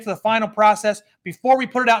 when we get to the final process, before we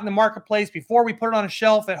put it out in the marketplace, before we put it on a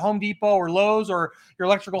shelf at Home Depot or Lowe's or your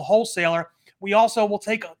electrical wholesaler, we also will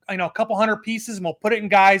take a couple hundred pieces and we'll put it in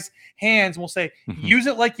guys' hands, and we'll say, use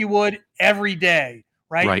it like you would every day,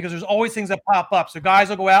 right? Because there's always things that pop up. So guys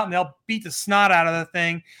will go out and they'll beat the snot out of the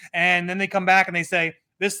thing, and then they come back and they say,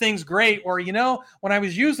 this thing's great, or when I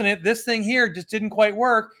was using it, this thing here just didn't quite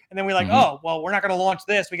work. And then we're like, oh, well, we're not going to launch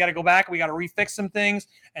this. We got to go back. We got to refix some things,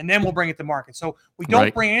 and then we'll bring it to market. So we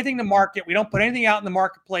don't bring anything to market. We don't put anything out in the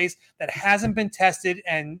marketplace that hasn't been tested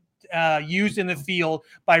and used in the field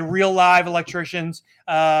by real live electricians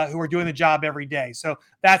who are doing the job every day. So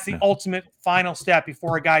that's the ultimate final step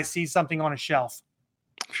before a guy sees something on a shelf.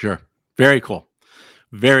 Sure. Very cool.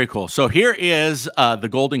 Very cool. So here is the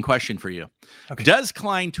golden question for you. Okay. Does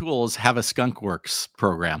Klein Tools have a Skunk Works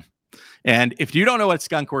program? And if you don't know what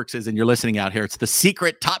Skunk Works is and you're listening out here, it's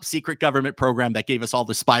the top secret government program that gave us all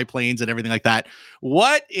the spy planes and everything like that.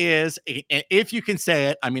 What is, if you can say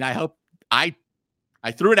it, I mean, I hope I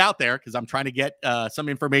threw it out there because I'm trying to get some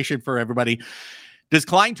information for everybody. Does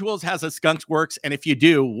Klein Tools has a Skunk Works? And if you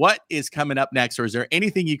do, what is coming up next? Or is there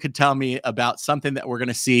anything you could tell me about something that we're going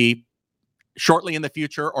to see shortly in the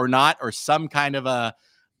future or not, or some kind of a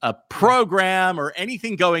program or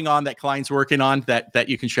anything going on that Klein's working on that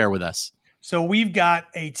you can share with us? So we've got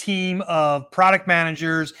a team of product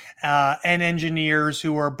managers and engineers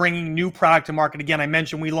who are bringing new product to market. Again, I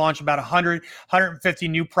mentioned we launch about 150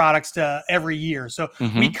 new products every year. So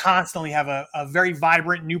we constantly have a very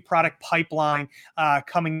vibrant new product pipeline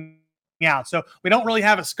coming out. So we don't really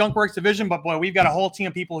have a Skunk Works division, but boy, we've got a whole team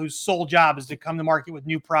of people whose sole job is to come to market with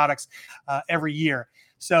new products every year.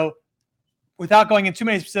 So without going into too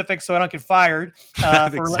many specifics, so I don't get fired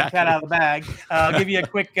for letting cat out of the bag, I'll give you a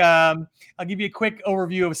quick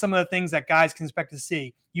overview of some of the things that guys can expect to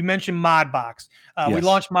see. You mentioned ModBox. Yes. We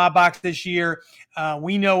launched ModBox this year.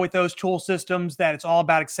 We know with those tool systems that it's all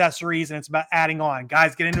about accessories and it's about adding on.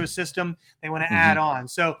 Guys get into a system, they want to add on.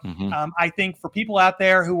 So I think for people out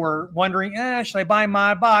there who are wondering, should I buy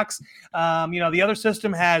ModBox? The other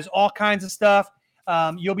system has all kinds of stuff.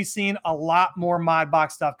 You'll be seeing a lot more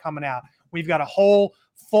ModBox stuff coming out. We've got a whole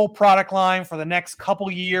full product line for the next couple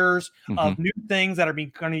years of new things that are going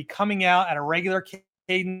to be coming out at a regular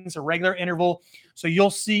cadence, a regular interval. So you'll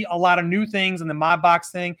see a lot of new things in the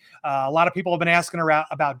ModBox thing. A lot of people have been asking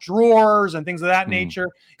about drawers and things of that nature.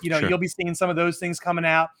 You'll be seeing some of those things coming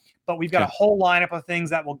out. But we've got a whole lineup of things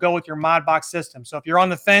that will go with your ModBox system. So if you're on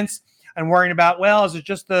the fence and worrying about, is it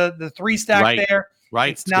just the 3-stack there?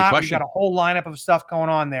 Right. It's not. We've got a whole lineup of stuff going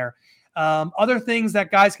on there. Other things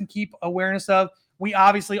that guys can keep awareness of, we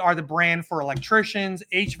obviously are the brand for electricians,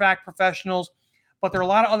 HVAC professionals, but there are a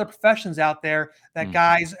lot of other professions out there that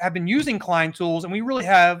guys have been using Klein Tools, and we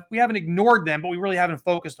haven't ignored them, but we really haven't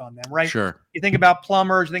focused on them, right? Sure. You think about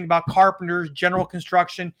plumbers, you think about carpenters, general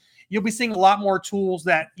construction. You'll be seeing a lot more tools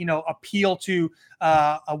that appeal to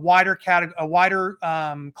a wider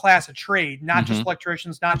class of trade, not just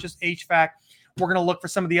electricians, not just HVAC. We're going to look for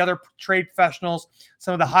some of the other trade professionals,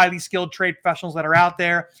 some of the highly skilled trade professionals that are out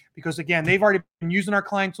there, because again, they've already been using our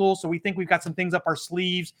Klein Tools. So we think we've got some things up our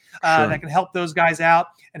sleeves that can help those guys out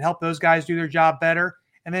and help those guys do their job better.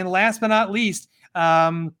 And then last but not least,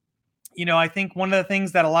 I think one of the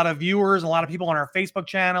things that a lot of viewers, a lot of people on our Facebook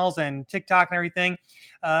channels and TikTok and everything,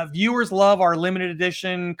 viewers love our limited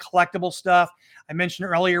edition collectible stuff. I mentioned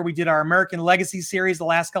earlier, we did our American Legacy series the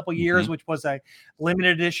last couple of years, which was a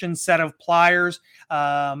limited edition set of pliers.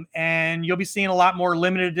 And you'll be seeing a lot more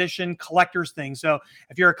limited edition collectors things. So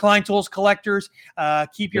if you're a Klein Tools collectors,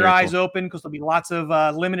 keep your eyes open, because there'll be lots of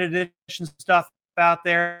limited edition stuff out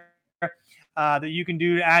there that you can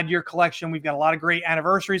do to add to your collection. We've got a lot of great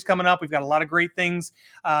anniversaries coming up. We've got a lot of great things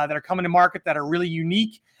that are coming to market that are really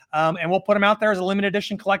unique. And we'll put them out there as a limited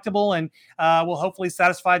edition collectible, and we'll hopefully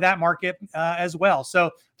satisfy that market as well.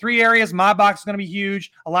 So 3 areas. ModBox is going to be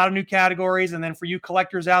huge, a lot of new categories. And then for you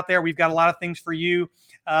collectors out there, we've got a lot of things for you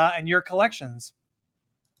and your collections.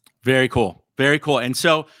 Very cool. Very cool. And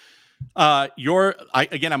so I'm going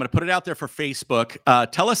to put it out there for Facebook.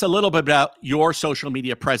 Tell us a little bit about your social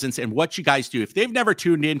media presence and what you guys do. If they've never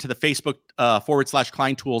tuned into the Facebook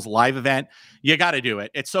 /Klein Tools live event, you got to do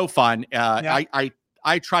it. It's so fun.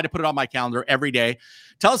 I try to put it on my calendar every day.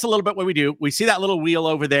 Tell us a little bit what we do. We see that little wheel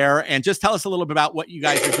over there, and just tell us a little bit about what you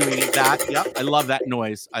guys are doing at that. Yep, I love that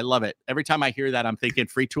noise. I love it. Every time I hear that, I'm thinking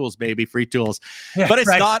free tools, baby, free tools. Yeah, but it's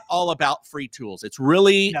not all about free tools. It's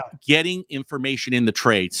really getting information in the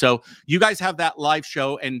trade. So you guys have that live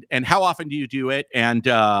show, and how often do you do it? And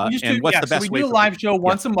what's the best way? We do a live show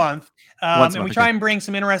once a month. And we try and bring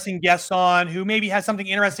some interesting guests on who maybe has something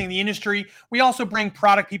interesting in the industry. We also bring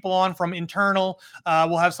product people on from internal.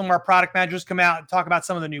 We'll have some of our product managers come out and talk about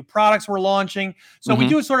some of the new products we're launching. So we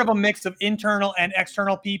do sort of a mix of internal and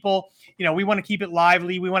external people. We want to keep it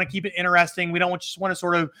lively. We want to keep it interesting. We don't just want to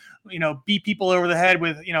sort of, beat people over the head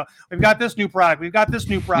with, we've got this new product. We've got this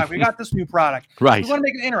new product. We've got this new product. Right. We want to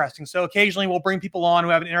make it interesting. So occasionally we'll bring people on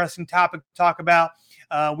who have an interesting topic to talk about.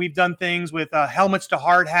 We've done things with helmets to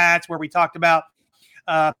hard hats, where we talked about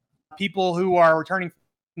people who are returning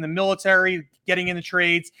from the military, getting in the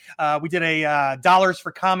trades. We did a dollars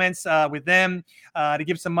for comments with them to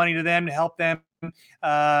give some money to them to help them,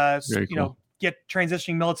 get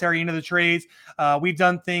transitioning military into the trades. We've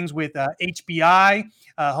done things with HBI,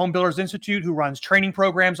 Home Builders Institute, who runs training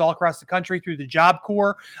programs all across the country through the Job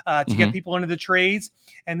Corps to get people into the trades.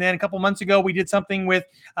 And then a couple months ago, we did something with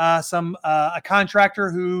a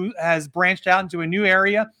contractor who has branched out into a new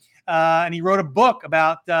area, and he wrote a book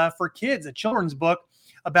about for kids, a children's book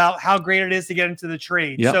about how great it is to get into the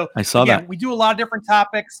trade. Yep, so I saw that. We do a lot of different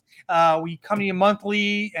topics. We come to you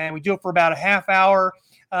monthly, and we do it for about a half hour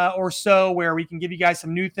or so, where we can give you guys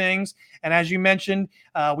some new things. And as you mentioned,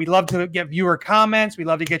 we'd love to get viewer comments. We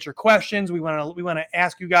love to get your questions. We want to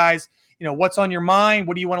ask you guys, what's on your mind?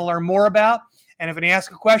 What do you want to learn more about? And if you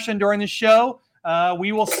ask a question during the show,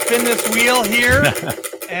 we will spin this wheel here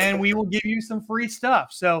and we will give you some free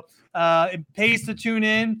stuff. So it pays to tune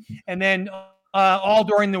in. And then all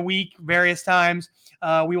during the week, various times,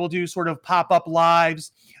 we will do sort of pop-up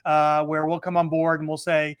lives where we'll come on board and we'll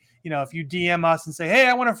say, if you DM us and say, hey,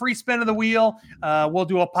 I want a free spin of the wheel, we'll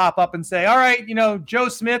do a pop-up and say, all right, Joe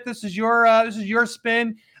Smith, this is your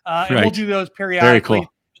spin. And we'll do those periodically. Very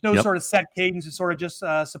cool. There's no sort of set cadence. It's sort of just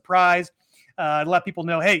a surprise. Let people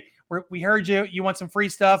know, hey, we heard you. You want some free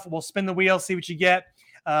stuff? We'll spin the wheel, see what you get.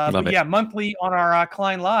 But yeah, monthly on our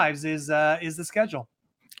Klein Lives is the schedule.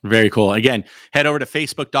 Very cool. Again, head over to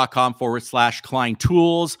facebook.com/Klein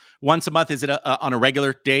Tools. Once a month. Is it on a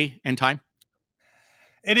regular day and time?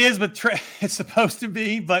 It is, but it's supposed to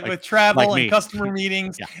be, but with travel and customer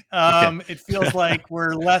meetings, it feels like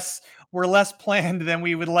we're less planned than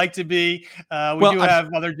we would like to be. We do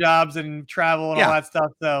have other jobs and travel and all that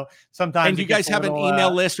stuff. So sometimes. And do you guys have an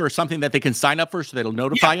email list or something that they can sign up for so that'll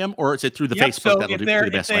notify them, or is it through the Facebook? So that'll do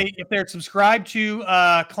the best way? If they're subscribed to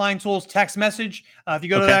Klein Tools text message, if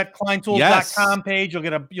you go to that kleintools.com page, you'll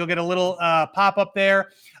get a little pop up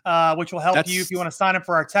there. Which will help you if you want to sign up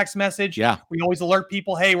for our text message. Yeah. We always alert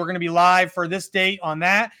people, hey, we're going to be live for this date on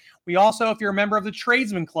that. We also, if you're a member of the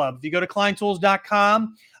Tradesman Club, if you go to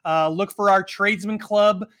kleintools.com, look for our Tradesman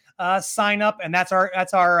Club sign up, and that's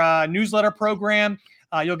our newsletter program.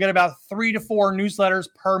 You'll get about 3 to 4 newsletters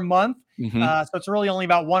per month. So it's really only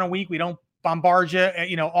about 1 a week. We don't bombard you,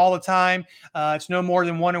 all the time. It's no more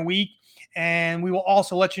than 1 a week. And we will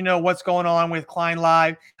also let you know what's going on with Klein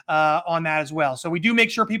Live on that as well. So we do make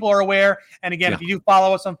sure people are aware. And again, if you do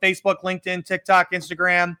follow us on Facebook, LinkedIn, TikTok,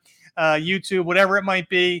 Instagram, YouTube, whatever it might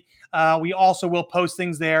be, we also will post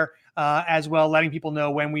things there as well, letting people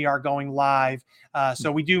know when we are going live. So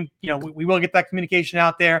we do, we will get that communication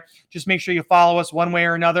out there. Just make sure you follow us one way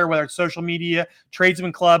or another, whether it's social media,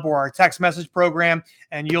 Tradesman Club, or our text message program,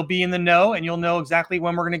 and you'll be in the know and you'll know exactly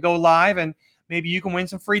when we're going to go live. And maybe you can win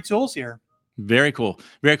some free tools here. Very cool.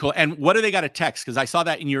 Very cool. And what do they got to text? Because I saw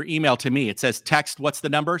that in your email to me. It says text. What's the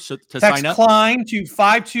number to sign up? Klein to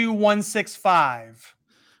 52165.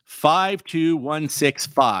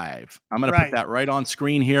 52165. I'm going to put that right on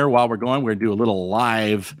screen here while we're going. We're going to do a little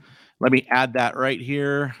live. Let me add that right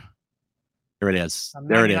here. There it is.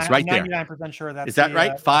 There it is. Right there. 99% sure that's is that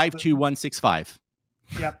right? 52165.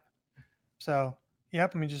 Yep. So.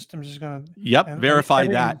 Yep. I'm just going to. Yep. Verify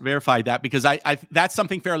that because I that's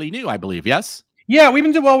something fairly new, I believe. Yes. Yeah, we've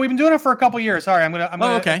been doing it for a couple of years. Sorry, I'm gonna.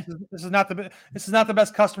 Okay. This is not the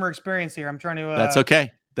best customer experience here. I'm trying to. That's okay.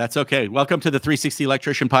 That's okay. Welcome to the 360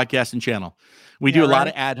 Electrician Podcast and channel. We do a lot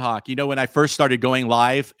of ad hoc. When I first started going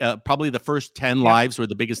live, probably the first 10 lives were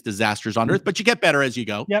the biggest disasters on earth, but you get better as you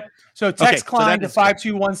go. Yep. So text Klein to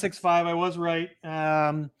 52165. I was right.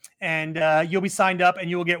 And you'll be signed up and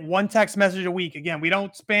you will get 1 text message a week. Again, we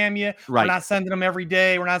don't spam you. We're not sending them every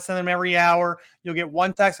day. We're not sending them every hour. You'll get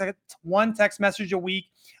one text message a week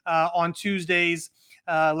on Tuesdays,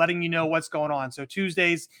 letting you know what's going on. So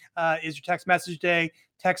Tuesdays is your text message day.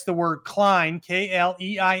 Text the word Klein, Klein,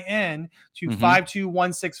 to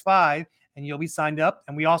 52165. And you'll be signed up.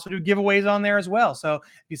 And we also do giveaways on there as well. So if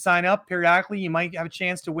you sign up periodically, you might have a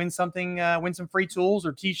chance to win something, win some free tools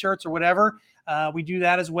or T-shirts or whatever. We do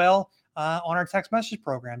that as well on our text message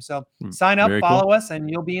program. So sign up, follow us, and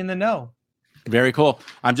you'll be in the know. Very cool.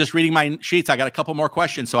 I'm just reading my sheets. I got a couple more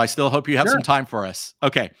questions, so I still hope you have some time for us.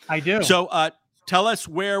 Okay. I do. So tell us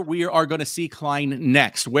where we are going to see Klein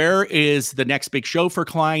next. Where is the next big show for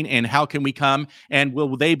Klein, and how can we come? And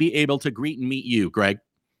will they be able to greet and meet you, Greg?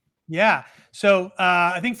 Yeah. So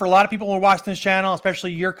I think for a lot of people who are watching this channel,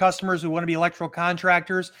 especially your customers who want to be electrical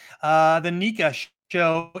contractors, the NECA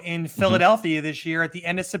show in Philadelphia this year at the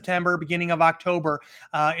end of September, beginning of October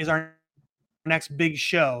is our next big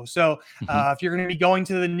show. So if you're going to be going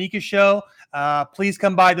to the NECA show, please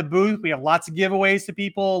come by the booth. We have lots of giveaways to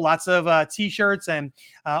people, lots of T-shirts and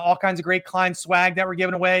all kinds of great Klein swag that we're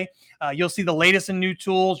giving away. You'll see the latest and new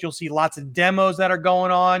tools. You'll see lots of demos that are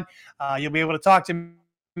going on. You'll be able to talk to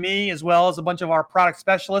me as well as a bunch of our product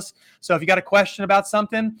specialists. So if you got a question about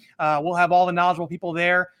something, we'll have all the knowledgeable people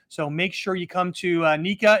there. So make sure you come to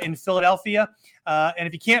NECA in Philadelphia. And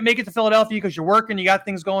if you can't make it to Philadelphia because you're working, you got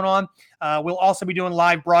things going on, we'll also be doing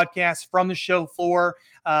live broadcasts from the show floor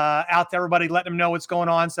out to everybody, letting them know what's going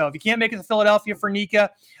on. So if you can't make it to Philadelphia for NECA,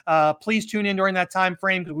 please tune in during that time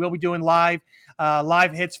frame because we'll be doing live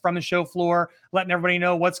hits from the show floor, letting everybody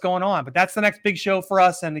know what's going on. But that's the next big show for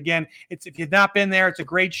us. And again, if you've not been there, it's a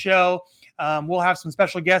great show. We'll have some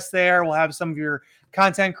special guests there. We'll have some of your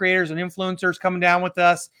content creators and influencers coming down with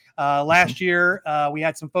us. Last year, we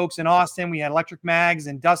had some folks in Austin. We had Electric Mags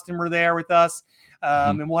and Dustin were there with us.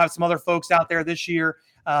 And we'll have some other folks out there this year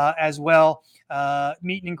as well,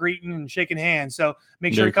 meeting and greeting and shaking hands. So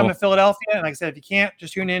make sure you come to Philadelphia. And like I said, if you can't,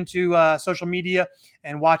 just tune into social media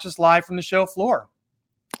and watch us live from the show floor.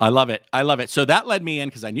 I love it. I love it. So that led me in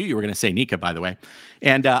because I knew you were going to say NECA, by the way.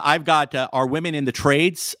 And I've got our Women in the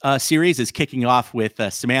Trades series is kicking off with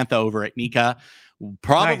Samantha over at NECA.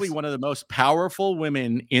 Probably one of the most powerful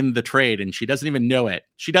women in the trade, and she doesn't even know it.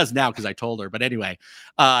 She does now because I told her. But anyway,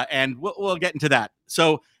 and we'll get into that.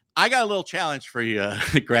 So I got a little challenge for you,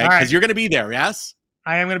 Greg, because you're going to be there. Yes,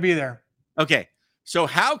 I am going to be there. Okay. So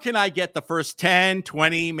how can I get the first 10,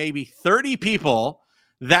 20, maybe 30 people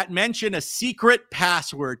that mention a secret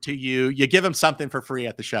password to you? You give them something for free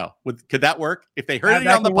at the show. Could that work? If they heard it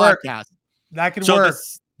on the podcast. That could work.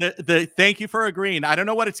 Thank you for agreeing. I don't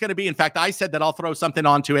know what it's going to be. In fact, I said that I'll throw something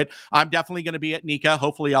onto it. I'm definitely going to be at NECA.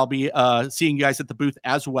 Hopefully I'll be seeing you guys at the booth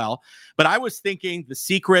as well. But I was thinking the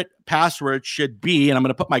secret password should be, and I'm going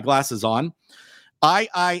to put my glasses on,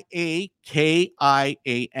 IIAKIAM.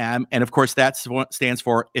 And of course, that stands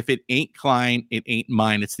for if it ain't Klein, it ain't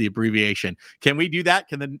mine. It's the abbreviation. Can we do that?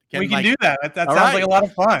 We can do that. That sounds like a lot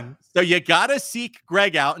of fun. So you got to seek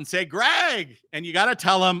Greg out and say, Greg, and you got to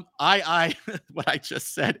tell him what I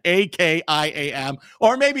just said, AKIAM,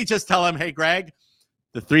 or maybe just tell him, hey, Greg,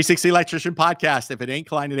 the 360 Electrician Podcast. If it ain't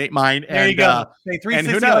Klein, it ain't mine. There you go. Say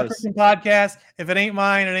 360 Electrician Podcast. If it ain't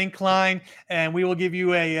mine, it ain't Klein. And we will give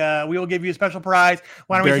you a special prize.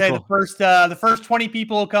 Why don't we say the first 20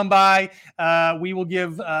 people will come by. We will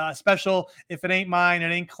give a special. If it ain't mine,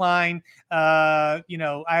 it ain't Klein. I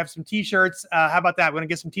have some T-shirts. How about that? We're gonna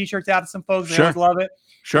get some T-shirts out to some folks. They always love it.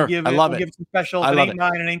 Sure, I love it. Give some special. If it ain't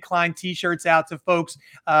mine, it ain't Klein T-shirts out to folks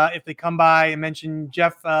if they come by and mention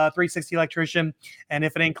Jeff 360 Electrician. And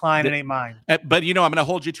if it ain't Klein, it ain't mine. But I'm going to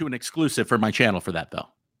hold you to an exclusive for my channel for that, though.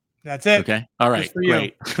 That's it. Okay. All right.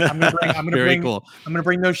 Great. I'm going to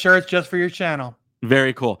bring those shirts just for your channel.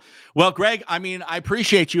 Very cool. Well, Greg, I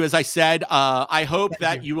appreciate you. As I said, I hope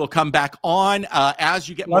that you will come back on as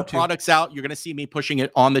you get more products out. You're going to see me pushing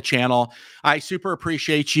it on the channel. I super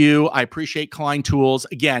appreciate you. I appreciate Klein Tools.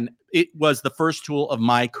 Again, it was the first tool of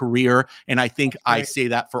my career. And I think I say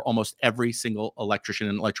that for almost every single electrician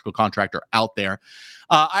and electrical contractor out there.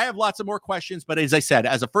 I have lots of more questions, but as I said,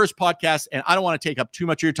 as a first podcast, and I don't want to take up too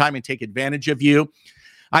much of your time and take advantage of you,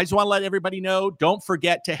 I just want to let everybody know, don't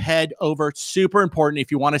forget to head over. Super important.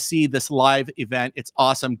 If you want to see this live event, it's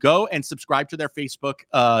awesome. Go and subscribe to their Facebook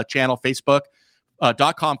channel,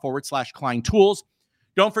 facebook.com/Klein Tools.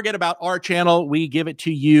 Don't forget about our channel. We give it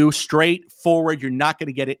to you straightforward. You're not going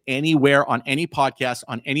to get it anywhere on any podcast,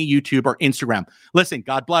 on any YouTube or Instagram. Listen,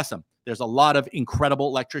 God bless them. There's a lot of incredible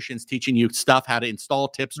electricians teaching you stuff, how to install,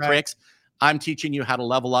 tips, tricks. I'm teaching you how to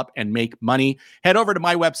level up and make money. Head over to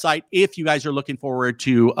my website if you guys are looking forward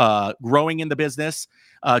to growing in the business.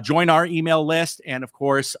 Join our email list. And of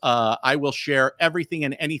course, I will share everything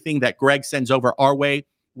and anything that Greg sends over our way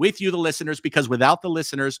with you, the listeners, because without the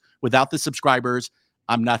listeners, without the subscribers,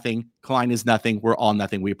 I'm nothing. Klein is nothing. We're all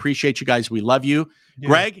nothing. We appreciate you guys. We love you. Yeah.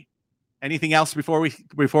 Greg, anything else before we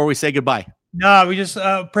say goodbye? No, we just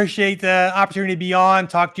appreciate the opportunity to be on,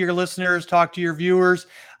 talk to your listeners, talk to your viewers.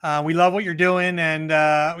 We love what you're doing, and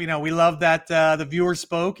we love that the viewers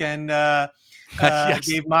spoke and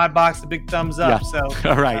gave Modbox the big thumbs up. Yeah. So,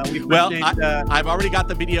 all right. I've already got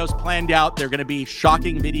the videos planned out. They're going to be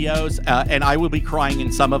shocking videos, and I will be crying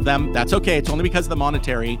in some of them. That's okay. It's only because of the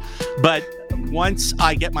monetary, but once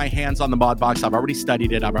I get my hands on the Modbox, I've already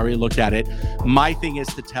studied it. I've already looked at it. My thing is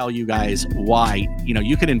to tell you guys why,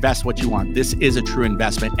 you can invest what you want. This is a true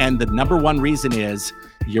investment. And the number one reason is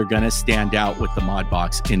you're going to stand out with the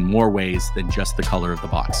Modbox in more ways than just the color of the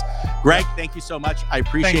box. Greg, thank you so much. I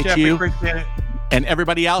appreciate you. Appreciate it. And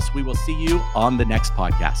everybody else, we will see you on the next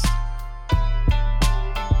podcast.